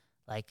baby.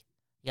 Like,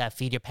 you gotta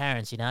feed your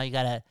parents,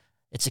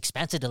 it's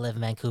expensive to live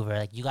in Vancouver.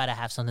 Like, you gotta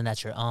have something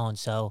that's your own.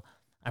 So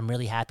I'm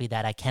really happy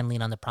that I can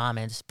lean on the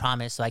promise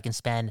so I can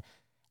spend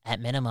at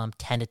minimum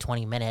 10 to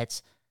 20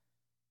 minutes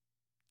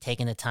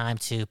taking the time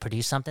to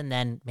produce something,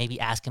 then maybe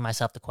asking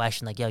myself the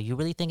question, like, yo, you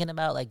really thinking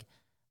about, like,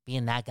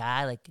 being that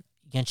guy? Like,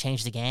 you gonna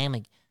change the game?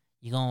 Like,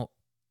 you know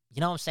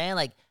what I'm saying?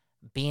 Like,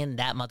 being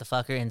that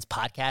motherfucker in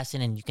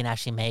podcasting, and you can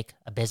actually make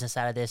a business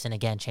out of this, and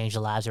again, change the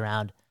lives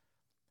around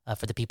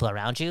for the people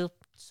around you.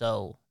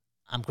 So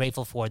I'm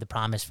grateful for the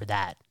promise for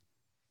that,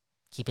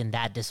 keeping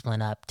that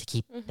discipline up, to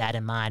keep that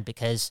in mind,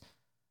 because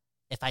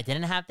if I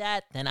didn't have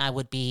that, then I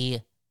would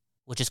be,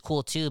 which is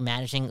cool too,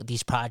 managing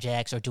these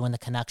projects or doing the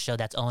Canucks show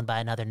that's owned by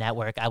another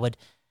network. I would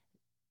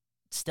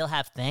still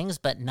have things,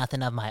 but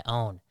nothing of my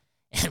own.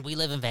 And we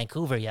live in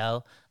Vancouver,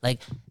 yo.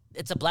 Like,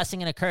 it's a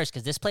blessing and a curse,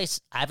 because this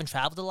place, I haven't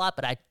traveled a lot,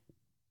 but I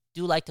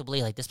do like to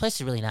believe, like, this place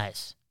is really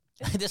nice.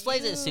 This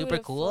place is super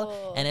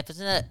cool. And if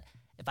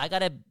I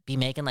gotta be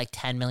making like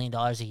 $10 million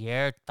a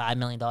year, $5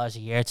 million a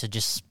year to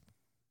just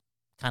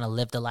kind of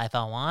live the life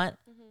I want,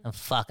 then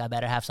fuck, I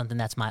better have something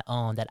that's my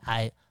own, that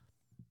I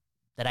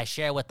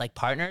share with, like,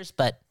 partners,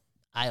 but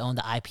I own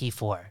the IP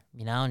for,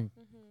 and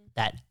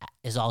that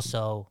is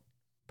also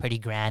pretty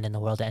grand in the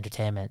world of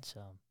entertainment.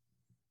 So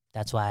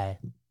that's why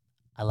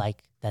I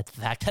like the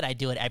fact that I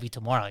do it every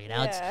tomorrow.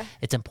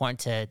 It's important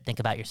to think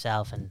about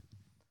yourself and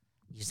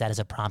use that as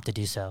a prompt to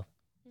do so.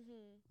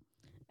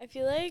 I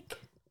feel like,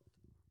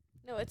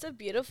 no, it's a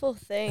beautiful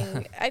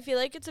thing. I feel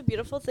like it's a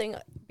beautiful thing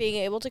being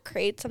able to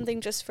create something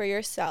just for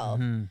yourself.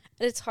 And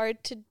it's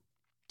hard to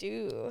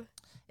do.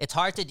 It's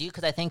hard to do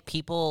because I think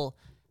people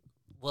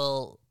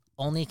will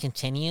only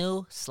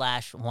continue /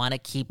 want to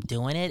keep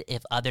doing it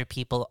if other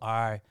people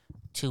are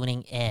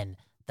tuning in,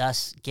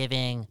 thus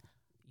giving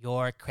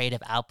your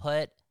creative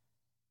output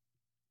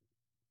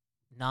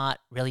not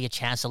really a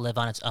chance to live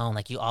on its own.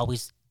 Like,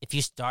 if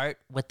you start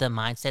with the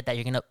mindset that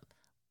you're going to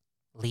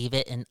leave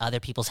it in other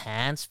people's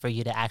hands for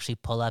you to actually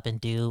pull up and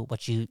do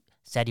what you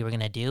said you were going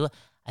to do,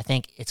 I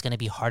think it's going to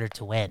be harder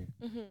to win.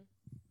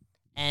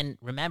 And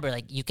remember,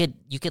 like, you could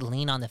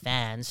lean on the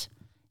fans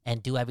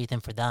and do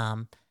everything for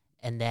them,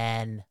 and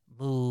then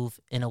move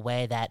in a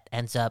way that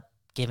ends up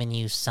giving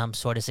you some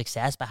sort of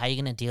success. But how are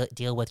you going to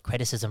deal with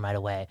criticism right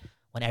away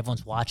when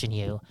everyone's watching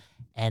you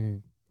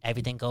and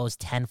everything goes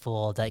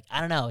tenfold? Like,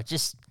 I don't know. It's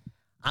just,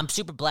 I'm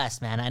super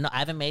blessed, man. I know I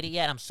haven't made it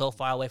yet. I'm so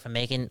far away from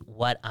making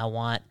what I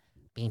want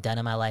being done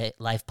in my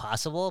life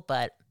possible,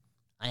 but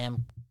I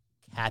am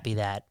happy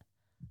that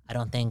I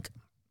don't think,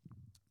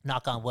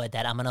 knock on wood,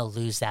 that I'm going to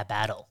lose that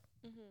battle.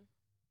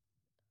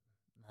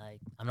 Like,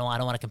 I don't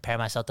want to compare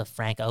myself to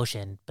Frank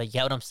Ocean, but you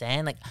get what I'm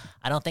saying? Like,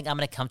 I don't think I'm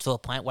going to come to a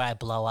point where I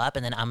blow up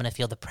and then I'm going to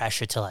feel the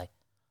pressure to, like,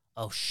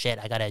 oh shit,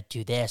 I got to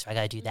do this or I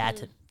got to do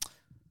that.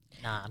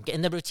 Nah, I'm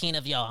getting the routine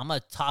of, yo, I'm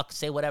going to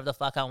say whatever the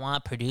fuck I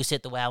want, produce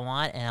it the way I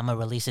want, and I'm going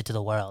to release it to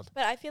the world.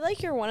 But I feel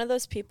like you're one of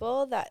those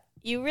people that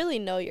you really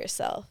know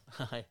yourself.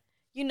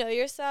 You know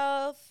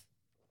yourself,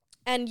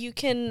 and you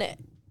can,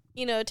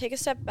 take a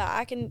step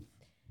back and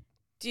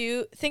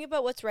think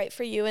about what's right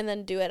for you and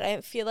then do it.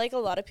 I feel like a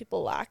lot of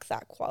people lack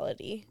that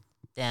quality.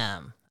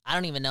 Damn. I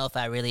don't even know if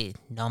I really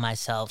know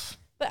myself.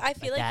 But I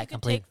feel like you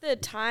could take the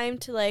time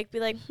to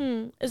be like,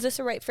 is this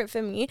a right fit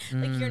for me?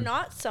 Like, you're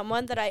not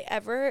someone that I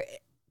ever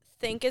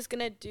think is going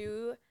to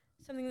do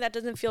something that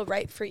doesn't feel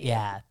right for you.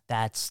 Yeah,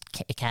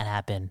 it can't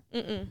happen.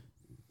 I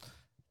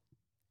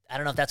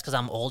don't know if that's because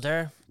I'm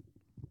older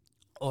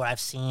or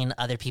I've seen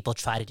other people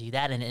try to do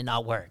that and it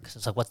not work. So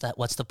it's like,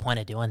 what's the point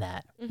of doing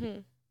that?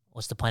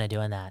 What's the point of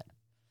doing that?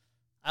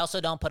 I also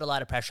don't put a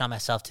lot of pressure on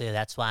myself too.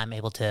 That's why I'm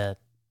able to,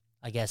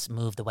 I guess,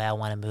 move the way I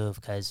want to move,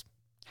 because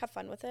have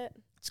fun with it.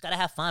 It's gotta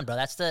have fun, bro.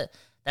 That's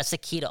the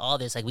key to all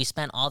this. Like, we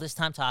spent all this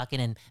time talking,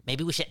 and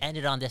maybe we should end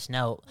it on this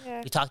note.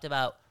 Yeah. We talked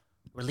about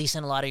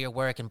releasing a lot of your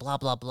work and blah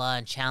blah blah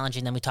and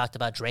challenging. Then we talked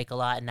about Drake a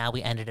lot, and now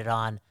we ended it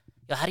on,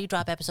 yo, how do you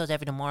drop episodes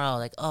every tomorrow?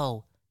 Like,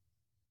 oh,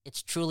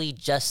 it's truly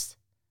just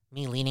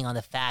me leaning on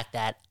the fact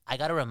that I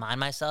gotta remind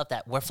myself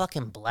that we're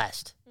fucking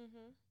blessed.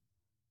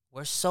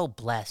 We're so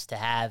blessed to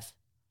have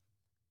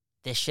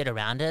this shit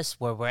around us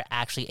where we're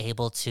actually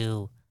able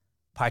to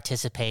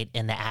participate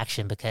in the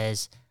action,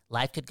 because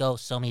life could go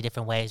so many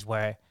different ways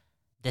where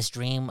this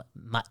dream,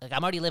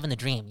 I'm already living the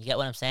dream. You get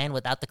what I'm saying?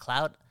 Without the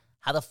clout,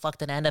 how the fuck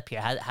did I end up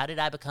here? How did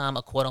I become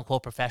a quote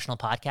unquote professional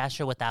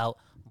podcaster without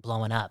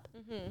blowing up?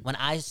 When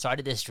I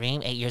started this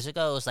dream 8 years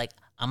ago, it was like,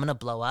 I'm going to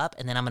blow up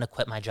and then I'm going to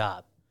quit my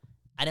job.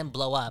 I didn't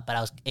blow up, but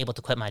I was able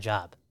to quit my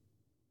job.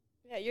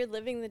 Yeah, you're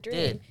living the dream.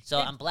 Dude, so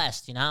I'm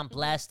blessed, I'm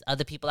blessed.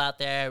 Other people out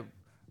there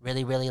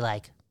really, really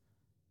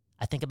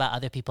I think about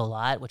other people a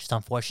lot, which is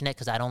unfortunate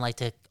because I don't like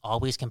to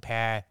always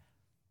compare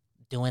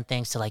doing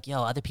things to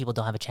yo, other people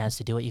don't have a chance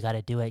to do it. You got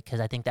to do it, because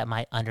I think that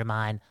might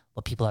undermine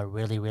what people are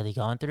really, really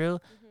going through.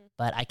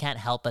 But I can't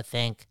help but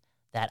think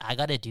that I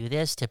got to do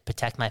this to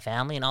protect my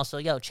family and also,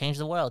 change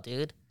the world,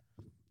 dude.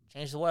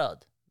 Change the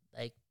world.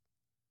 Like,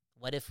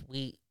 what if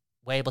we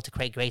were able to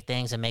create great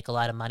things and make a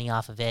lot of money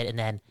off of it and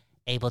then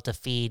able to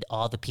feed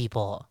all the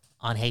people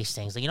on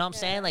Hastings? You know what I'm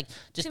saying? Like,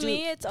 just to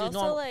me, it's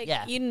also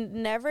normal, you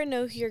never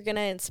know who you're going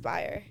to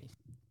inspire.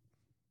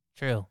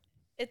 True.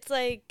 It's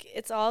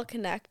it's all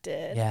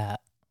connected. Yeah.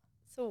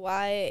 So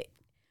why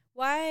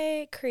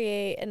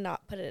create and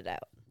not put it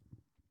out?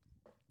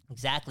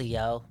 Exactly,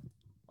 yo.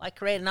 Why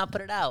create and not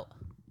put it out?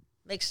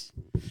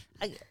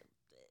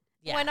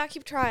 Why not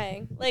keep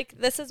trying?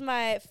 This is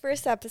my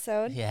first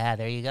episode. Yeah,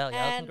 there you go.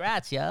 Yo,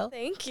 congrats, yo.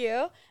 Thank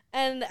you.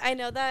 And I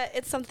know that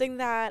it's something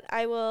that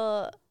I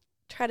will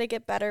try to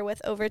get better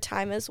with over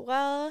time as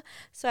well.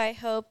 So I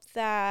hope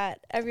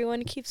that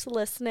everyone keeps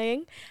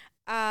listening.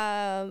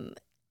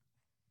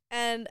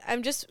 And I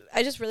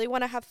just really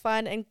want to have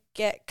fun and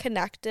get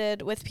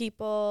connected with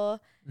people,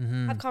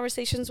 have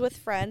conversations with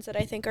friends that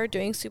I think are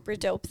doing super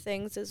dope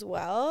things as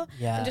well.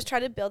 Yeah. And just try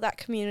to build that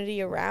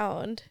community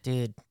around.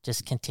 Dude,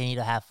 just continue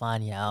to have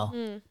fun,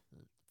 yo.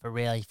 For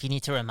real. If you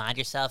need to remind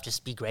yourself,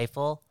 just be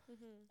grateful.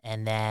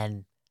 And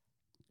then,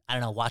 I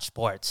don't know, watch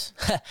sports.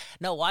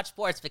 No, watch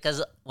sports,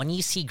 because when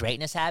you see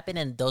greatness happen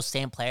and those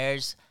same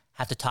players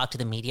have to talk to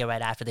the media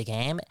right after the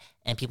game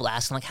and people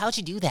ask them, how'd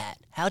you do that?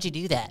 How'd you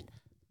do that?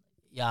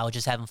 Yo, I was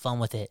just having fun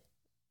with it.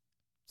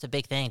 It's a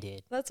big thing,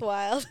 dude. That's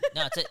wild.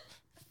 No,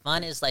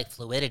 fun is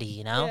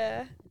fluidity,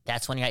 Yeah.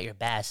 That's when you're at your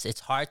best.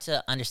 It's hard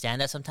to understand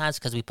that sometimes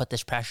because we put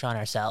this pressure on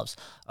ourselves,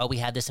 or we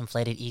have this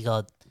inflated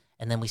ego,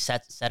 and then we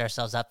set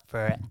ourselves up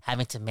for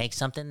having to make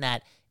something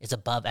that is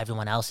above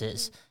everyone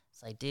else's.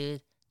 It's like,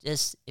 dude,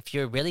 just if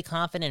you're really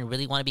confident and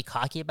really want to be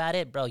cocky about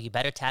it, bro, you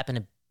better tap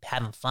into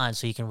having fun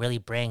so you can really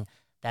bring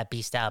that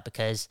beast out,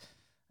 because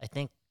I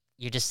think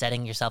you're just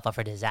setting yourself up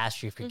for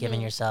disaster if you're giving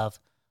yourself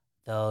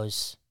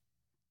those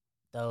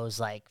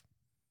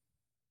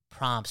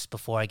prompts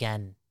before,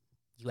 again,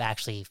 you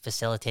actually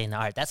facilitating the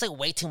art. That's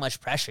way too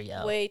much pressure,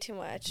 yo. Way too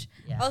much.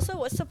 Yeah. Also,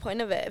 what's the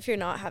point of it if you're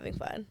not having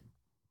fun?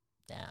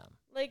 Damn.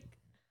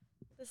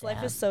 This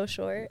life is so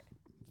short.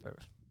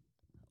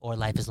 Or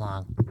life is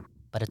long,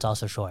 but it's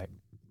also short.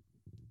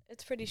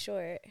 It's pretty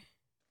short.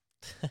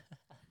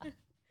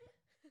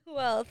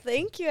 Well,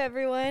 thank you,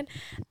 everyone.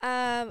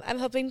 I'm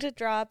hoping to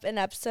drop an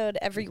episode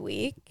every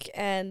week,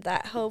 and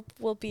that hope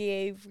will be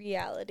a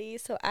reality.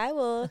 So I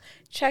will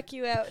check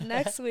you out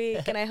next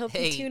week, and I hope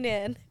you tune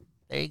in.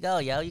 There you go,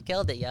 yo. You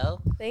killed it,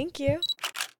 yo. Thank you.